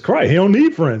 Jesus Christ, he don't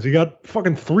need friends. He got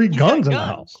fucking 3 guns in the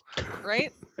house.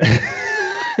 Right?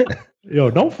 Yo,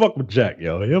 don't fuck with Jack,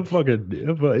 yo.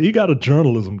 He got a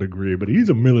journalism degree, but he's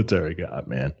a military guy,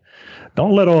 man.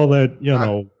 Don't let all that,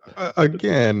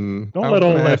 again. Don't let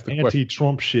all that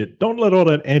anti-Trump shit. Don't let all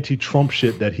that anti-Trump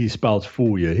shit that he spouts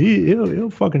fool you. He'll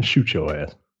fucking shoot your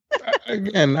ass.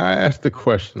 Again, I asked the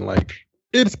question like,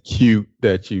 it's cute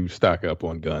that you stock up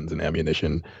on guns and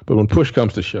ammunition, but when push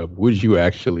comes to shove, would you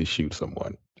actually shoot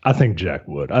someone? I think Jack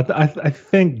would. I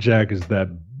think Jack is that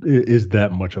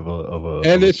much of a.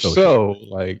 And it's so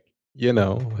like you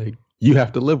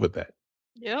have to live with that.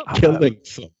 Yep. Killing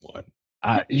someone.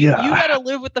 You gotta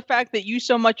live with the fact that you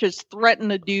so much as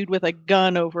threaten a dude with a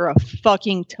gun over a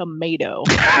fucking tomato.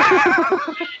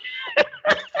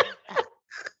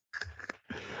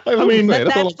 I mean,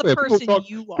 that's the person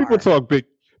you are. People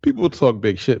talk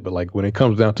big shit, but like when it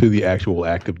comes down to the actual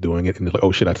act of doing it, and they're like,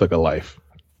 "Oh shit, I took a life."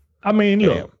 I mean,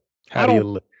 look, how do you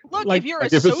live? Look, like, if you're a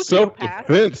if it's sociopath,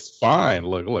 self-defense, fine.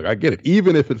 Look, I get it.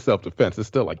 Even if it's self-defense, it's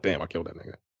still like, damn, I killed that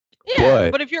nigga.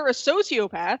 Yeah, but if you're a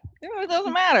sociopath, it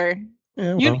doesn't matter.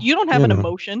 Yeah, you don't have an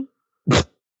emotion. I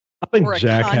think or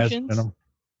Jack a has conscience. venom.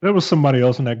 There was somebody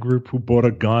else in that group who bought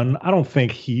a gun. I don't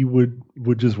think he would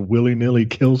just willy-nilly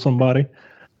kill somebody.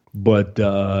 But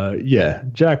yeah,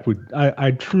 Jack would.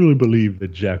 I truly believe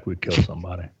that Jack would kill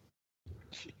somebody.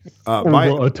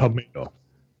 Or a tomato.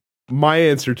 My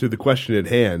answer to the question at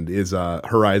hand is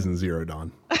Horizon Zero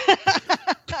Dawn.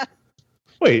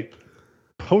 Wait,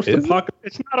 post-apocalyptic?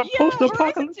 It's not a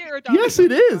post-apocalyptic. Yes,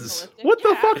 it is. What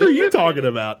the fuck are you talking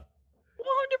about?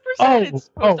 100%. It's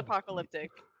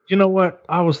post-apocalyptic. You know what?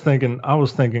 I was thinking of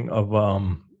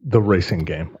the racing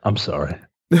game. I'm sorry.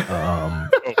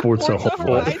 Forza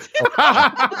Horizon.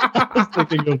 I was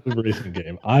thinking of the racing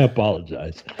game. I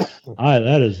apologize.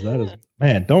 That is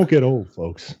man, don't get old,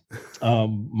 folks.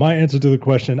 My answer to the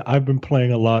question, I've been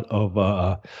playing a lot of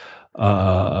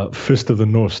Fist of the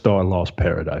North Star Lost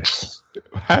Paradise.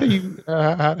 How do you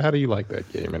like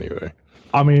that game anyway?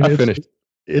 I mean, I finished.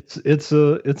 It's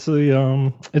a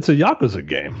Yakuza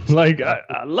game. Like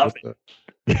I love it.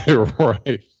 You're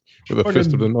right. With a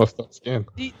Fist of the North Star skin.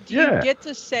 Do you get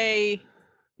to say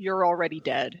you're already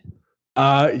dead?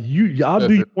 I'll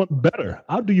do you one better.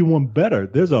 I'll do you one better.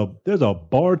 There's a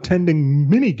bartending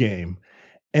mini game,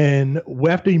 and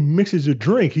after he mixes your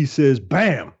drink, he says,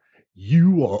 "Bam,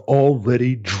 you are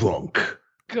already drunk.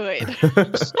 Good.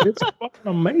 It's fucking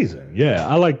amazing. Yeah,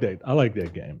 I like that. I like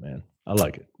that game, man. I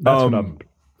like it. That's what I'm.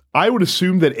 I would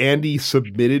assume that Andy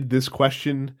submitted this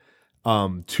question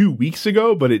 2 weeks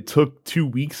ago, but it took 2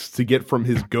 weeks to get from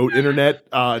his goat internet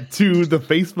to the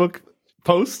Facebook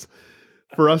post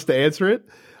for us to answer it.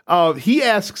 He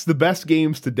asks the best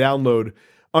games to download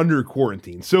under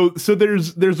quarantine. So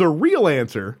there's a real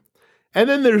answer, and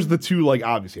then there's the two like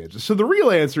obvious answers. So the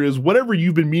real answer is whatever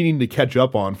you've been meaning to catch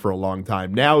up on for a long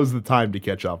time. Now is the time to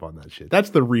catch up on that shit. That's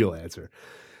the real answer.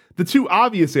 The two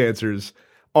obvious answers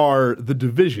are The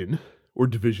Division or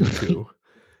Division 2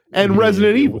 and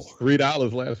Resident Evil.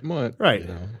 $3 last month. Right. You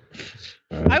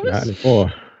know.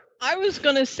 I was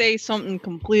going to say something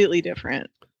completely different.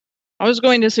 I was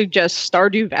going to suggest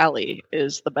Stardew Valley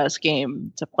is the best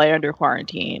game to play under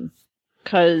quarantine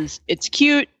because it's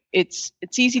cute. It's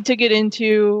easy to get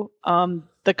into.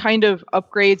 The kind of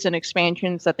upgrades and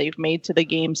expansions that they've made to the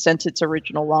game since its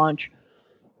original launch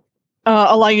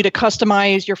allow you to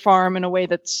customize your farm in a way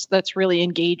that's really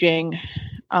engaging.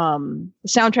 The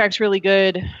soundtrack's really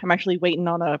good. I'm actually waiting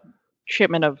on a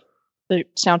shipment of the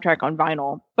soundtrack on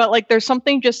vinyl. But like there's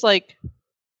something just like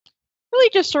really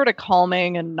just sort of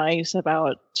calming and nice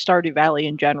about Stardew Valley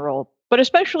in general. But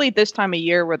especially this time of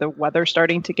year where the weather's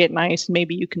starting to get nice,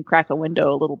 maybe you can crack a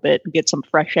window a little bit and get some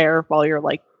fresh air while you're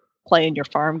like playing your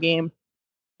farm game.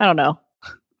 I don't know.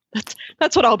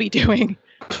 That's what I'll be doing.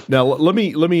 Now let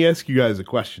me ask you guys a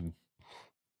question.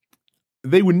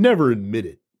 They would never admit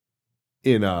it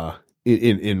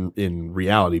in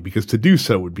reality because to do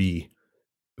so would be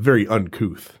very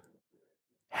uncouth.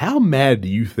 How mad do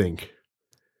you think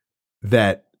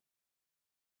that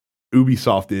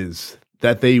Ubisoft is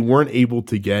that they weren't able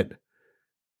to get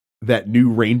that new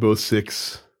Rainbow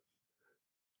Six?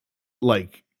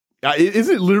 Like, is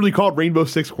it literally called Rainbow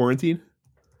Six Quarantine?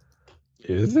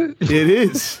 Is it? It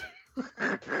is.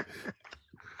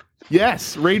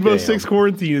 Yes, Rainbow Six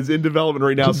Quarantine is in development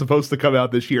right now, supposed to come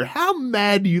out this year. How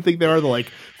mad do you think they are? They're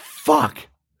like, fuck,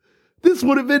 this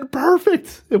would have been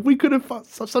perfect if we could have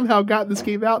somehow gotten this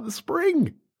game out in the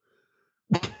spring.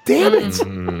 Damn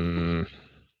it.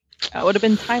 That would have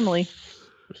been timely.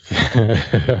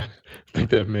 I think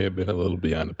that may have been a little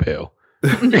beyond the pale.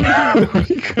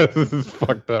 Because this is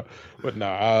fucked up. But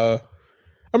nah,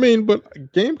 I mean,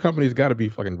 but game companies got to be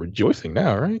fucking rejoicing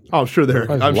now, right? Oh, I'm sure they're.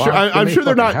 I'm sure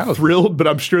they're not thrilled, but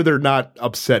I'm sure they're not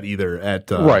upset either.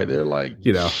 Right, they're like,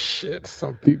 you know, shit.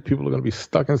 Some people are going to be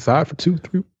stuck inside for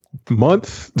 2-3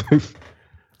 months.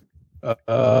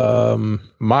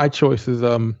 My choice is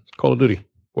Call of Duty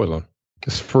Warzone.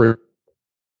 It's free.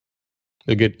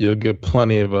 You'll get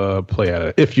plenty of play out of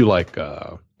it if you like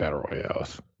battle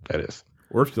royales. That is,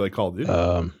 or if you like Call of Duty.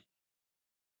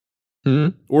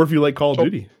 Or if you like Call of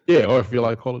Duty. Yeah, or if you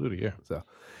like Call of Duty, yeah. So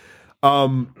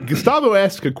Gustavo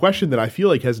asked a question that I feel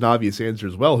like has an obvious answer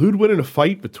as well. Who'd win in a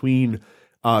fight between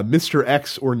Mr.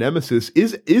 X or Nemesis?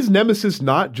 Is Nemesis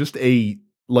not just a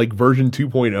like version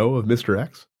 2.0 of Mr.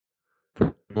 X?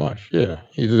 Pretty much, yeah.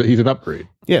 He's an upgrade.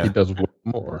 Yeah. He does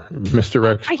more.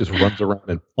 Mr. X just runs around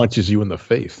and punches you in the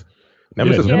face.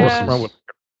 Nemesis walks around with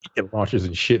rocket launchers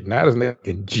and shit. Now doesn't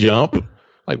can jump.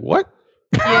 Like what?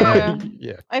 Yeah.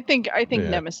 Yeah. I think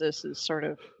Nemesis is sort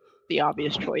of the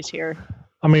obvious choice here.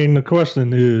 I mean, the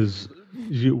question is,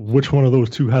 which one of those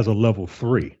two has a level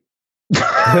 3?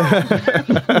 Mr.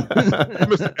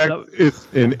 X is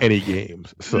in any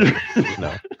games, so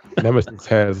no. Nemesis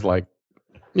has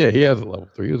he has a level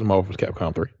 3. He was a Marvel vs.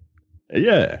 Capcom 3.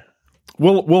 Yeah.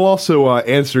 We'll also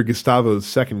answer Gustavo's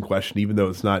second question, even though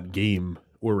it's not game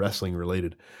or wrestling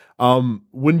related.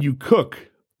 When you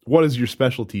cook, what is your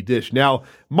specialty dish? Now,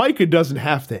 Micah doesn't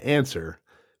have to answer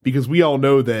because we all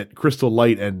know that Crystal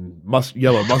Light and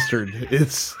yellow mustard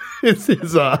is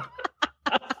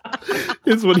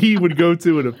what he would go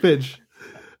to in a pinch,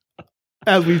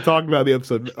 as we've talked about the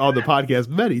episode on the podcast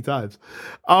many times.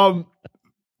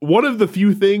 One of the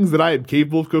few things that I am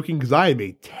capable of cooking, because I am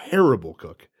a terrible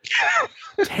cook,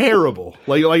 terrible.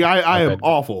 Like I am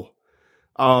awful.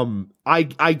 I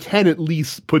can at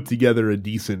least put together a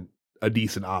decent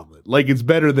omelet. Like it's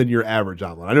better than your average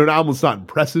omelet. I know an omelet's not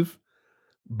impressive,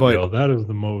 but that is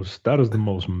the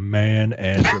most man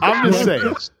answer. I'm just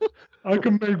saying. I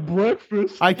can make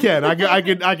breakfast. I can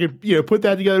put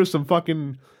that together with some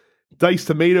fucking diced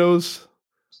tomatoes,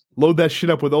 load that shit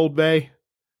up with Old Bay.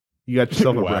 You got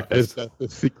yourself a breakfast. Is that the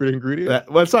secret ingredient?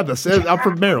 It's not the. I'm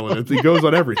from Maryland. It goes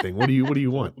on everything. What do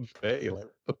you want? Hey,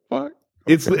 what the fuck?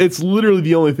 It's literally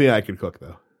the only thing I can cook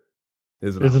though.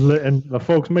 And the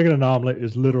folks making an omelet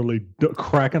is literally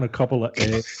cracking a couple of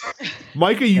eggs.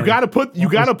 Micah, you got to put the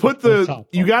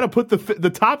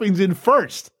toppings in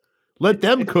first. Let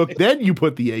them cook, then you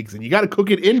put the eggs in. You got to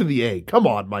cook it into the egg. Come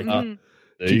on, Micah.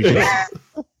 There you go.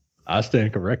 I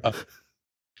stand corrected.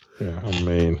 Yeah, I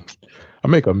mean, I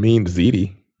make a mean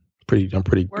ziti. I'm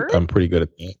pretty good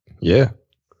at that. Yeah,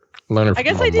 learning. I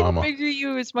guess I didn't figure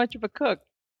you as much of a cook.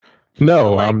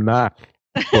 No, I'm not.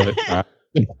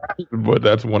 But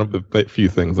that's one of the few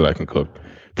things that I can cook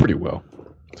pretty well.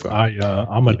 So.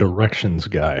 I'm a directions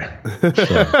guy. So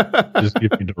just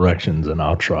give me directions and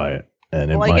I'll try it.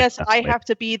 And I guess I have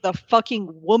to be the fucking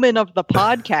woman of the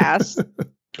podcast.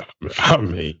 I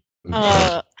mean,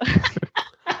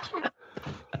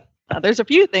 there's a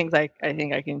few things I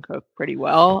think I can cook pretty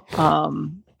well.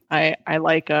 I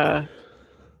like a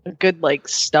good like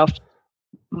stuffed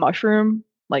mushroom.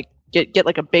 Like get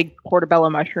like a big portobello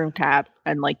mushroom cap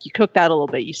and like you cook that a little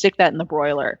bit. You stick that in the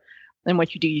broiler. Then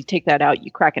what you do, you take that out.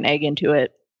 You crack an egg into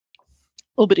it.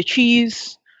 A little bit of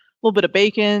cheese, a little bit of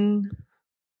bacon.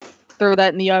 Throw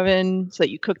that in the oven so that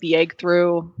you cook the egg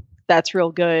through. That's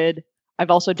real good.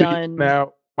 I've also done.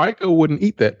 Now, Michael wouldn't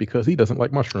eat that because he doesn't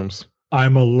like mushrooms.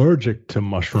 I'm allergic to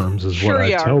mushrooms, is what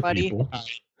I tell people.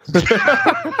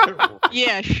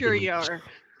 Yeah, sure you are.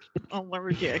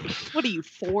 Allergic. What are you,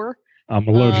 4? I'm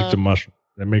allergic to mushrooms.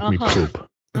 They make me poop.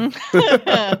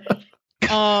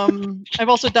 I've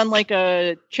also done like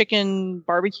a chicken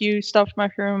barbecue stuffed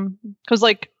mushroom because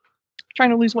like trying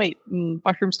to lose weight and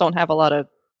mushrooms don't have a lot of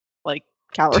like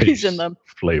calories in them.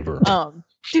 Flavor.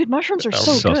 Dude, mushrooms are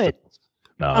so good.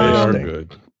 No, they are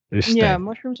good. They stink. Yeah,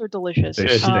 mushrooms are delicious.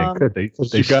 They stink.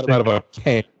 They got them out of a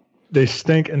can. They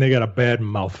stink and they got a bad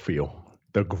mouthfeel.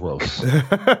 They're gross.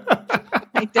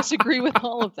 I disagree with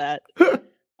all of that.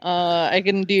 I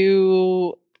can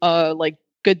do like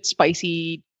good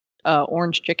spicy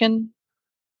orange chicken.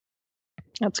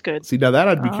 That's good. See, now that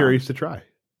I'd be curious to try.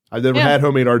 I've never had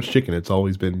homemade orange chicken. It's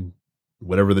always been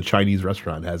whatever the Chinese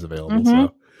restaurant has available.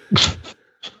 Mm-hmm. So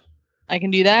I can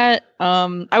do that.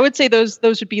 I would say those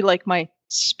would be like my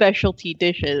specialty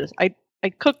dishes. I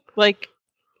cook like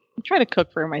I try to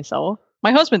cook for myself.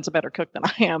 My husband's a better cook than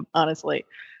I am, honestly.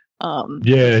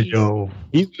 He's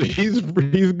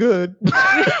good.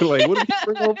 Like what did he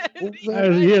bring up?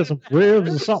 He had some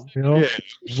ribs or something, you know. Yeah,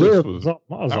 ribs or something.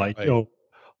 I was like, yo,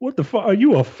 what the fuck? Are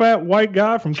you a fat white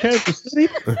guy from Kansas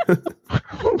City?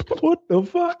 What the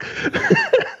fuck?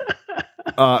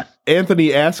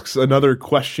 Anthony asks another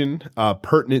question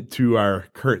pertinent to our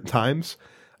current times.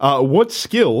 What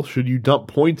skill should you dump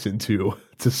points into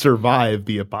to survive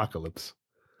the apocalypse?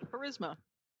 Charisma.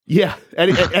 Yeah,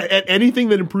 anything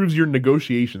that improves your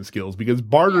negotiation skills, because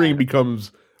bartering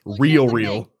becomes real.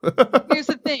 Here's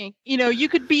the thing, you know, you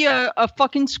could be a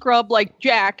fucking scrub like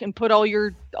Jack and put all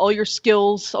your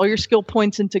skill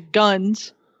points into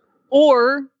guns,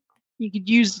 or you could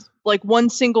use like one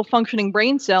single functioning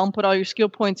brain cell and put all your skill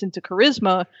points into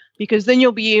charisma, because then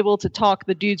you'll be able to talk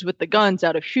the dudes with the guns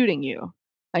out of shooting you,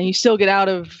 and you still get out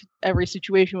of every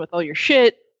situation with all your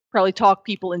shit. Probably talk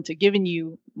people into giving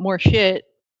you more shit.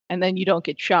 And then you don't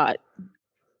get shot.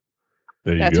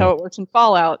 That's how it works in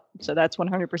Fallout. So that's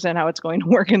 100% how it's going to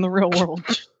work in the real world.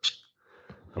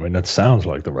 I mean, that sounds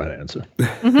like the right answer.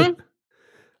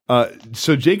 Mm-hmm.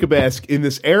 So Jacob asks, in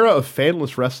this era of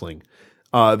fanless wrestling,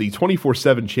 the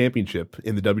 24/7 championship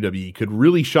in the WWE could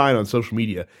really shine on social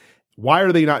media. Why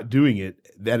are they not doing it?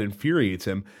 That infuriates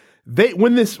him.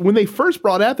 When they first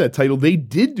brought out that title, they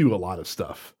did do a lot of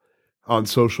stuff on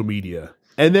social media.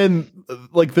 And then,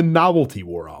 like, the novelty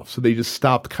wore off, so they just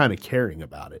stopped kind of caring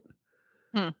about it.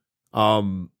 It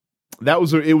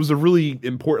was a really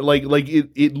important, like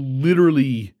it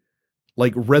literally,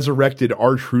 like, resurrected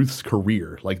R-Truth's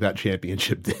career, like that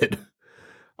championship did.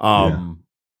 And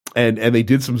they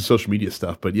did some social media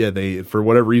stuff, but yeah, they, for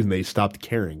whatever reason, they stopped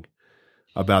caring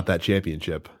about that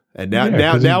championship. And now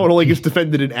it only gets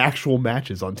defended in actual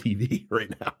matches on TV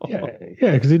right now.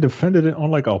 Yeah, because he defended it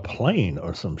on like a plane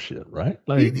or some shit, right?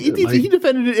 Like he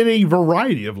defended it in a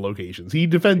variety of locations. He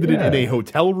defended it in a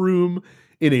hotel room,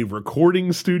 in a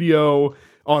recording studio,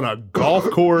 on a golf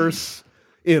course,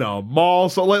 in a mall.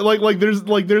 So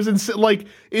there's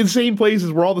insane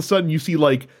places where all of a sudden you see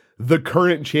like the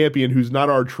current champion who's not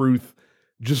R-Truth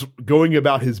just going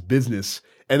about his business.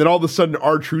 And then all of a sudden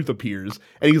R-Truth appears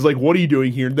and he's like, what are you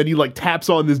doing here? And then he like taps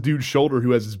on this dude's shoulder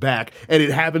who has his back, and it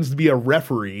happens to be a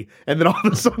referee. And then all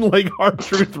of a sudden like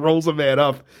R-Truth rolls a man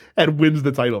up and wins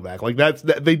the title back. Like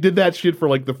they did that shit for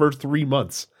like the first 3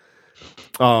 months.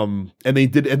 And they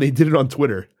did it on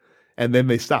Twitter, and then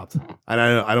they stopped. And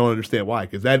I don't understand why,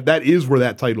 because that is where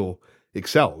that title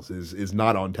excels is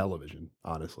not on television,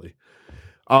 honestly.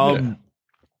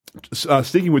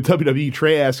 Sticking with WWE,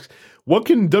 Trey asks, what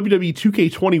can WWE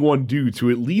 2K21 do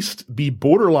to at least be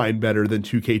borderline better than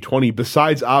 2K20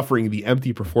 besides offering the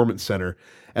empty performance center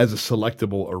as a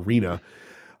selectable arena?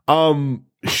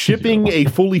 Shipping a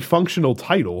fully functional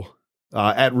title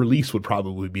at release would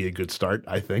probably be a good start,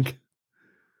 I think.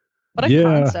 What a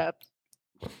concept.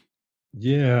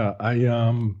 Yeah,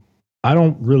 I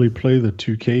don't really play the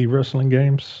 2K wrestling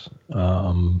games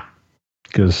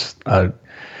because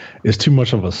it's too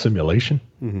much of a simulation.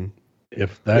 Mm-hmm.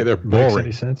 If that makes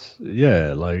any sense.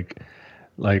 Yeah, like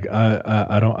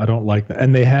I don't like that.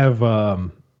 And they have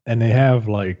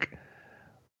like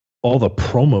all the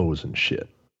promos and shit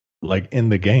like in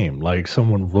the game. Like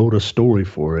someone wrote a story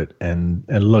for it, and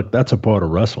look, that's a part of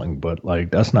wrestling, but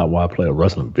like that's not why I play a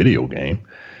wrestling video game.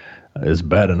 It's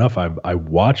bad enough I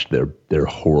watched their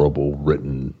horrible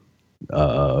written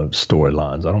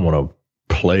storylines. I don't want to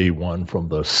play one from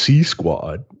the C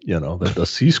Squad, that the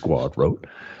C Squad wrote.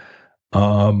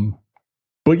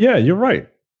 But yeah, you're right,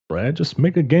 Brad. Just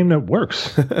make a game that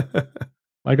works.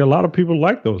 Like a lot of people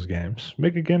like those games.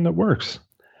 Make a game that works.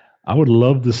 I would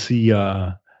love to see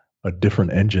a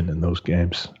different engine in those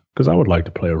games because I would like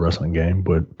to play a wrestling game,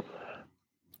 but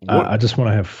I just want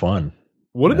to have fun.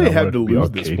 What do they have to lose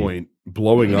at this point?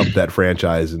 Blowing up that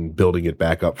franchise and building it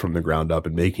back up from the ground up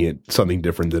and making it something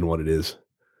different than what it is.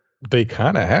 They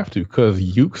kind of have to because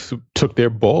Ukes took their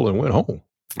ball and went home.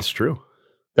 It's true.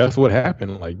 That's what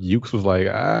happened. Like Ukes was like,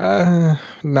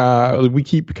 nah,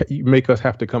 you make us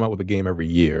have to come out with a game every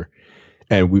year.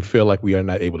 And we feel like we are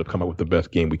not able to come out with the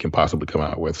best game we can possibly come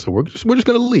out with. So we're just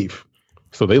going to leave.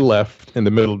 So they left in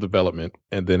the middle of development,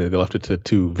 and then they left it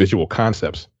to Visual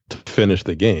Concepts to finish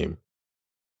the game.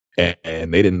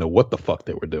 And they didn't know what the fuck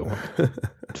they were doing.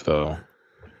 So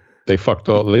they fucked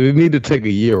all. They need to take a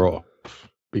year off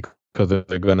because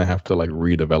they're going to have to like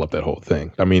redevelop that whole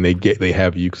thing. I mean, they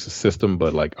have Ukes' system,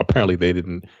 but like apparently they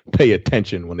didn't pay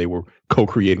attention when they were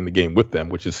co-creating the game with them,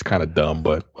 which is kind of dumb,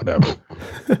 but whatever.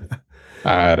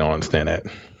 I don't understand that.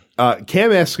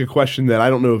 Cam asks a question that I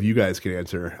don't know if you guys can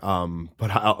answer,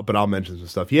 but I'll mention some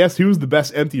stuff. He asked, who's the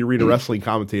best empty arena wrestling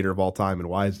commentator of all time, and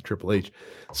why is it Triple H?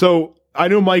 So I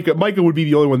know Micah would be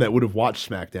the only one that would have watched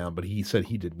SmackDown, but he said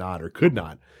he did not or could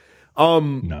not.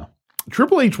 No.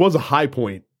 Triple H was a high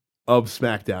point of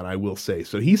SmackDown, I will say.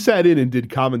 So he sat in and did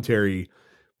commentary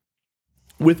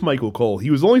with Michael Cole. He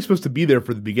was only supposed to be there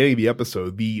for the beginning of the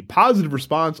episode. The positive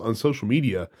response on social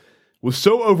media was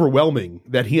so overwhelming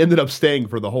that he ended up staying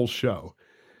for the whole show.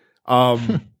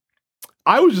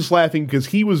 I was just laughing because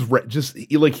he was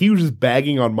he was just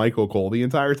bagging on Michael Cole the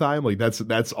entire time. Like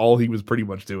that's all he was pretty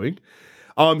much doing.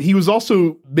 He was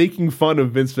also making fun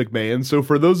of Vince McMahon. So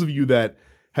for those of you that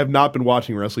have not been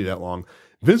watching wrestling that long,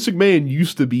 Vince McMahon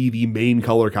used to be the main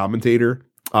color commentator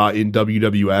in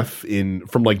WWF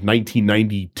from like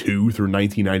 1992 through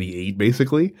 1998,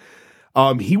 basically.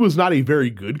 He was not a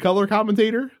very good color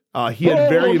commentator. He had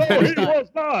he was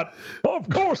not. Of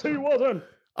course he wasn't.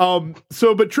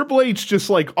 But Triple H just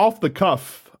like off the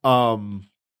cuff,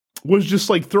 was just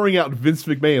like throwing out Vince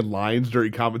McMahon lines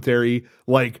during commentary,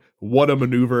 like what a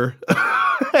maneuver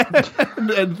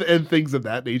and things of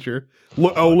that nature.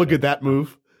 Look at that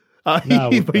move.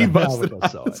 He busted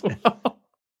out as well.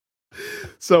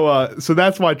 So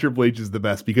that's why Triple H is the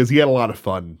best, because he had a lot of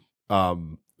fun,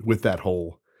 with that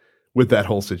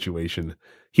whole situation.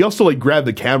 He also like grabbed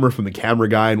the camera from the camera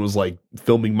guy and was like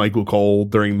filming Michael Cole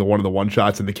during one of the one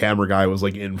shots, and the camera guy was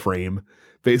like in frame,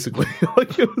 basically.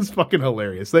 Like it was fucking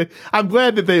hilarious. I'm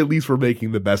glad that they at least were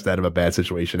making the best out of a bad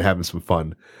situation, having some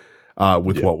fun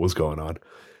with what was going on.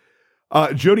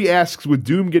 Jody asks, with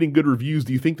Doom getting good reviews,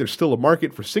 do you think there's still a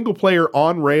market for single player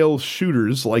on rails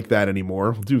shooters like that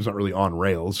anymore? Well, Doom's not really on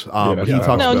rails. None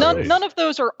of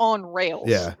those are on rails.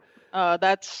 Yeah.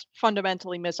 That's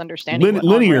fundamentally misunderstanding.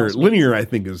 Linear, I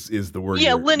think is the word.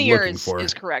 Yeah, linear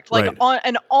is correct. Like right.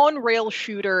 An on-rail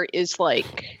shooter is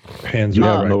like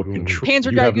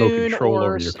Panzer Dragoon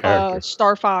or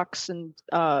Star Fox and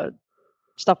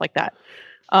stuff like that.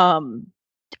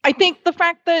 I think the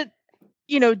fact that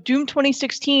Doom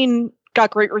 2016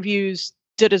 got great reviews,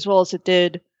 did as well as it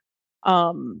did,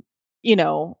 and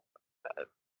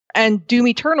Doom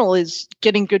Eternal is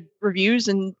getting good reviews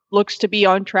and looks to be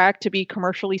on track to be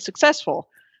commercially successful.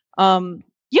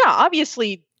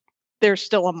 Obviously there's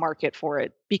still a market for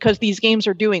it because these games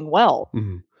are doing well.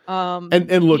 Mm-hmm.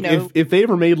 And look, if they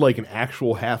ever made like an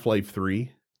actual Half-Life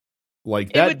 3,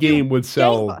 like that game would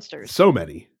sell so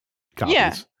many copies.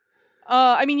 Yeah.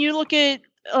 I mean, you look at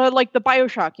like the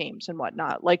BioShock games and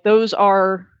whatnot, like those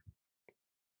are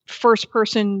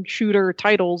first-person shooter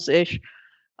titles ish.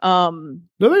 No,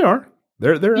 they are.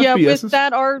 They're FPSs. With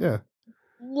that are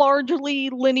largely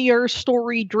linear,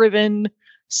 story-driven,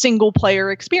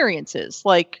 single-player experiences.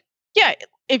 Like, yeah,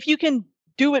 if you can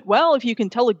do it well, if you can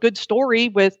tell a good story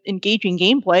with engaging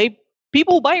gameplay,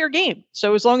 people will buy your game.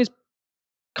 So as long as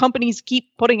companies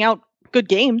keep putting out good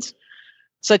games,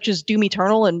 such as Doom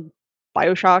Eternal and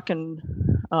BioShock and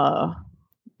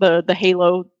the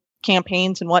Halo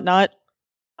campaigns and whatnot,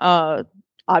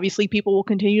 obviously people will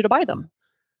continue to buy them.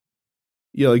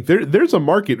 Yeah, like there's a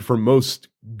market for most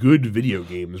good video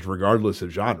games, regardless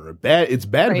of genre. It's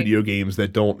bad video games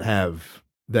that don't have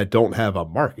a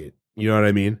market. You know what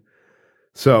I mean?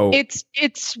 So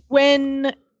it's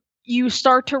when you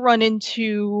start to run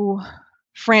into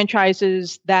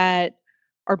franchises that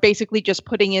are basically just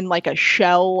putting in like a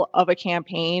shell of a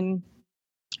campaign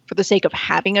for the sake of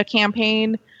having a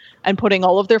campaign and putting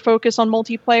all of their focus on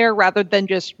multiplayer rather than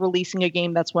just releasing a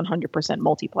game that's 100%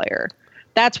 multiplayer.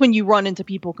 That's when you run into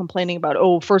people complaining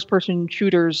about, first-person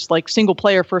shooters, like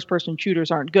single-player first-person shooters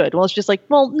aren't good. Well, it's just like,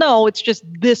 well, no, it's just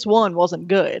this one wasn't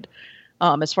good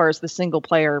as far as the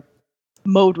single-player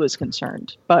mode was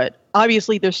concerned. But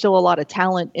obviously there's still a lot of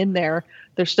talent in there.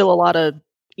 There's still a lot of,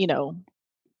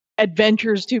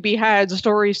 adventures to be had,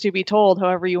 stories to be told,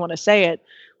 however you want to say it,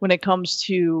 when it comes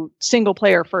to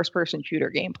single-player first-person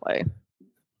shooter gameplay.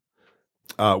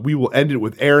 We will end it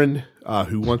with Aaron,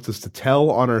 who wants us to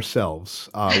tell on ourselves.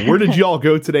 Where did y'all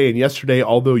go today and yesterday,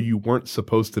 although you weren't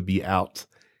supposed to be out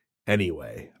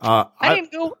anyway? I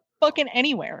didn't go fucking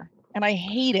anywhere, and I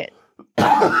hate it.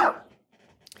 Yeah,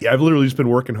 I've literally just been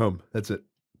working home. That's it.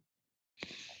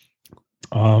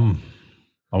 I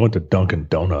went to Dunkin'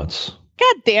 Donuts.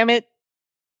 God damn it.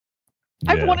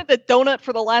 Yeah. I've wanted a donut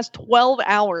for the last 12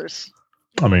 hours.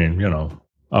 I mean,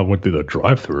 I went through the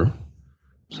drive-thru,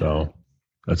 so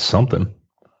that's something.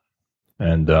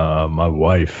 And my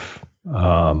wife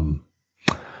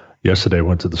yesterday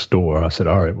went to the store. I said,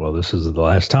 all right, well, this is the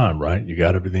last time, right? You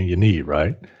got everything you need,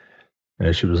 right?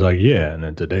 And she was like, yeah. And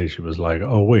then today she was like,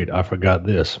 oh, wait, I forgot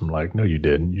this. I'm like, no, you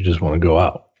didn't. You just want to go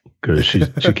out because she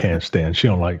can't stand. She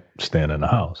don't like staying in the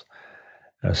house.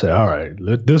 And I said, all right,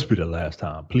 let this be the last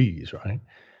time, please, right?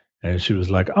 And she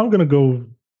was like, I'm going to go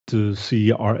to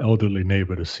see our elderly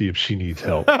neighbor to see if she needs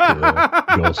help to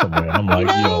go somewhere. And I'm like,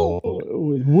 yo,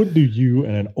 what do you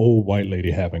and an old white lady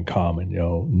have in common?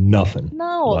 Yo, nothing.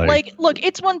 No, like look,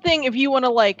 it's one thing if you want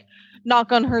to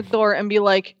knock on her door and be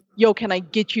like, yo, can I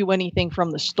get you anything from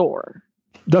the store?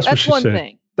 That's what she one said.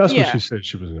 Thing. That's what she said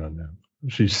she was going to do.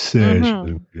 She said she was going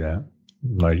to do that.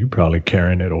 Like, you probably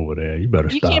carrying it over there. You better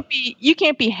stop. You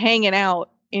can't be hanging out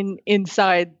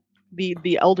inside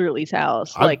the elderly's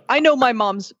house. I know my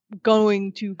mom's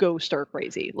going to go stir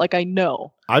crazy. Like, I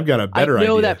know. I've got a better idea. I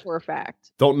know that for a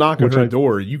fact. Don't knock on her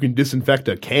door. You can disinfect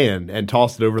a can and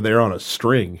toss it over there on a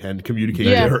string and communicate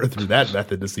to her through that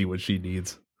method to see what she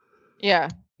needs. Yeah.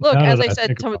 Look, as I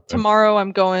said, tomorrow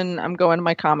I'm going to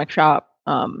my comic shop,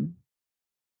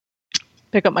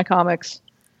 pick up my comics,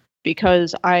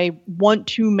 because I want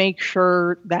to make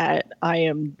sure that I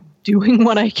am doing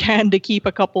what I can to keep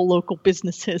a couple local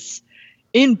businesses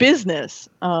in business.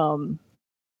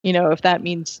 If that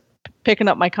means picking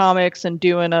up my comics and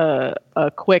doing a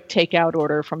quick takeout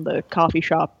order from the coffee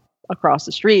shop across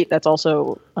the street that's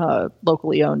also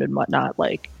locally owned and whatnot.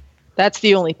 Like, that's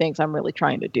the only things I'm really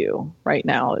trying to do right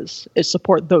now is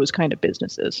support those kind of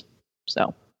businesses.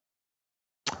 So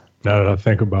now that I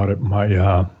think about it,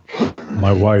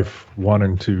 my wife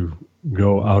wanting to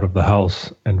go out of the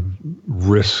house and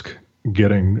risk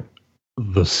getting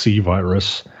the C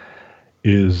virus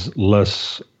is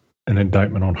less an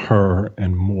indictment on her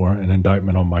and more an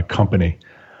indictment on my company.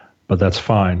 But that's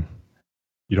fine.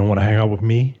 You don't want to hang out with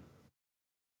me?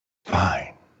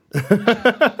 Fine.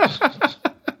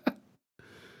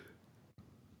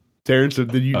 Terrence,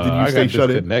 did you stay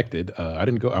shut in? Disconnected. I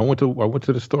didn't go. I went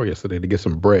to the store yesterday to get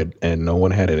some bread, and no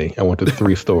one had any. I went to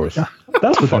 3 stores.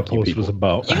 That's what that post was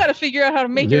about. You got to figure out how to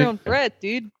make your own bread,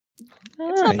 dude.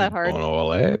 It's not that hard. On all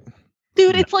that,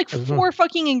 dude. It's like 4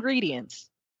 fucking ingredients.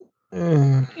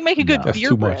 You make a good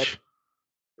beer bread. Much.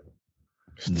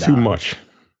 It's too much.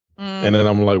 And then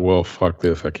I'm like, well, fuck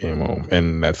this. I came home,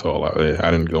 and that's all. I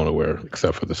didn't go nowhere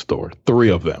except for the store. 3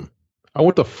 of them. I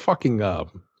went to fucking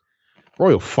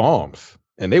Royal Farms,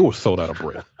 and they were sold out of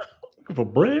bread. For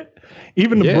bread?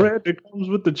 Even the bread that comes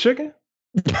with the chicken?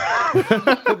 No,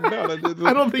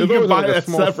 I don't think you can buy that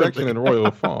small section in Royal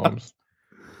Farms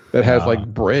that has like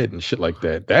bread and shit like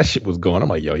that. That shit was going. I'm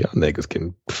like, yo, y'all niggas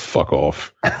can fuck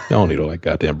off. Y'all don't need all that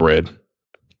goddamn bread.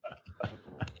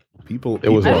 People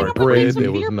there was no bread.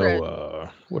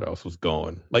 What else was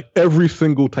gone? Like every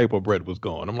single type of bread was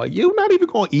gone. I'm like, you're not even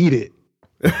gonna eat it.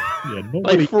 Yeah,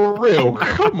 nobody, Like for real.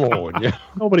 Come on, yeah.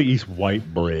 nobody eats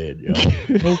white bread, yo.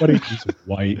 Nobody eats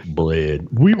white bread.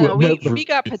 We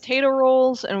got potato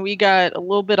rolls and we got a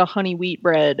little bit of honey wheat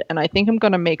bread, and I think I'm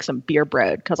gonna make some beer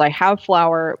bread because I have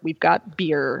flour, we've got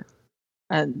beer,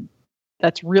 and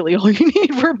that's really all you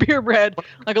need for beer bread.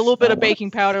 Like a little bit of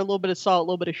baking powder, a little bit of salt, a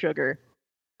little bit of sugar.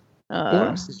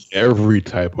 Every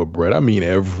type of bread. I mean,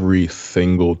 every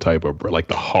single type of bread, like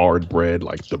the hard bread,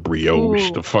 like the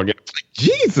brioche, the fucking.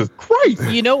 Jesus Christ!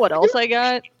 You know what else I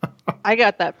got? I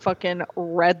got that fucking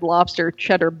Red Lobster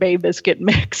cheddar bay biscuit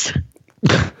mix.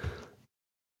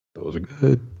 Those are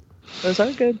good. Those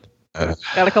are good.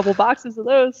 Got a couple boxes of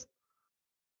those.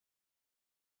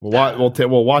 Well,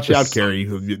 watch out, Carrie.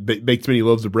 Bake too many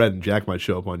loaves of bread, and Jack might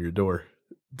show up on your door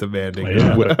demanding.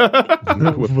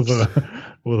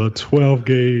 with a 12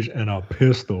 gauge and a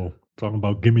pistol, talking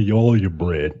about give me all your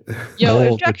bread. Yo,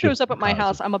 if Jack shows up at my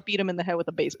house, I'm gonna beat him in the head with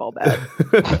a baseball bat.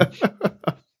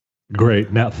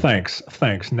 Great. Now, thanks.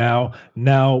 Now,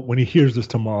 when he hears this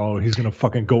tomorrow, he's gonna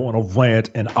fucking go on a rant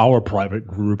in our private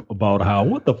group about how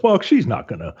what the fuck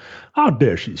how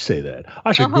dare she say that?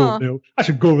 I should go over there. I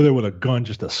should go over there with a gun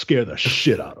just to scare the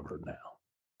shit out of her now.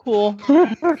 Cool.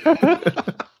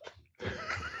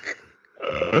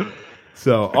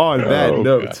 So on that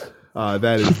note,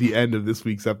 that is the end of this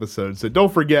week's episode. So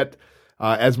don't forget,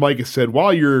 as Mike has said,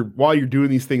 while you're doing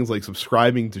these things like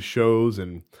subscribing to shows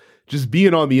and just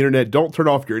being on the internet, don't turn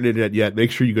off your internet yet.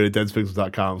 Make sure you go to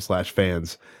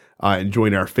densepixels.com/fans and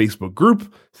join our Facebook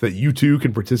group so that you too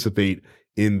can participate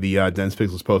in the Dense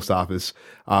Pixels post office.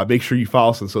 Make sure you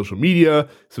follow us on social media.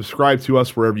 Subscribe to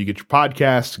us wherever you get your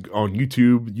podcasts on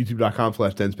YouTube,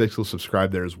 youtube.com/densepixels.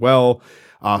 Subscribe there as well.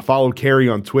 Follow Carrie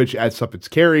on Twitch at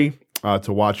SuppetsCarrie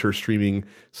to watch her streaming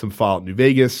some Fallout New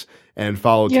Vegas, and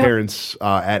follow Terrence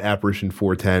at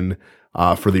Apparition410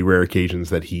 for the rare occasions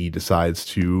that he decides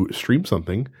to stream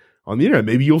something on the internet.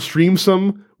 Maybe you'll stream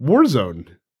some Warzone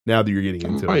now that you're getting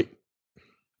into it.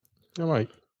 I might.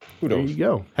 Who There knows? you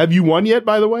go. Have you won yet,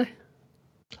 by the way?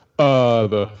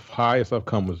 The highest I've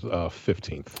come was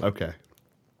 15th. Okay.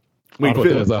 Wait, Wait,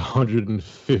 there's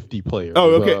 150 players.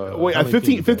 oh, okay. Wait, how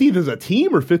many 15th is a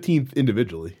team or 15th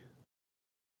individually?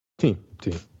 Team.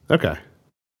 Okay.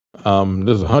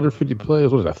 There's 150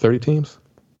 players. What is that? 30 teams?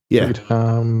 Yeah. 3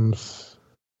 times.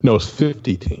 No, it's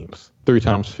 50 teams. 3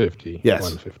 times 50. Yes.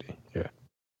 150. Yeah.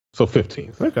 So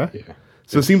 15th. Okay. Yeah.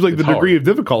 So it seems like the it's degree hard. of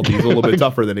difficulty is a little bit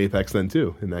tougher than Apex then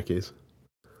too, in that case.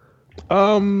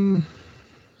 Well,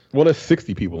 there's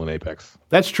 60 people in Apex.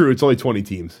 That's true. It's only 20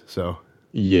 teams, so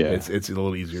Yeah. it's a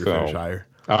little easier to finish higher.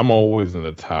 I'm always in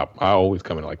the top. I always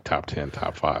come in like top 10,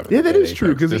 top 5. Yeah, that at is true,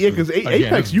 Apex. because This is,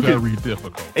 Apex again, you can very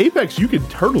difficult. Apex you can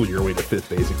turtle your way to 5th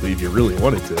basically if you really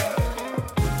wanted to.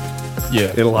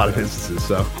 Yeah. In a lot of instances.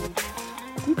 So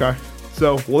okay.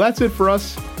 So well, that's it for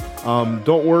us.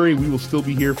 Don't worry, we will still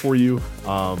be here for you.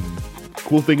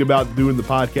 Cool thing about doing the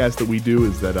podcast that we do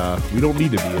is that we don't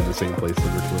need to be in the same place to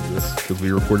record this because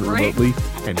we record it remotely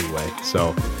anyway.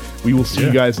 So we will see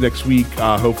you guys next week,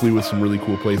 hopefully with some really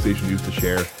cool PlayStation news to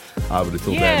share. But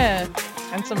until then,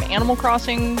 and some Animal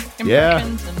Crossing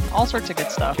impressions and all sorts of good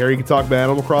stuff. Carrie can talk about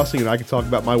Animal Crossing, and I can talk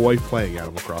about my wife playing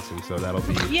Animal Crossing. So that'll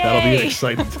be an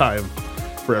exciting time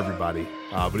for everybody.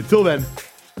 But until then,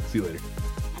 see you later.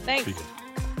 Thanks.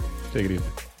 Take it easy.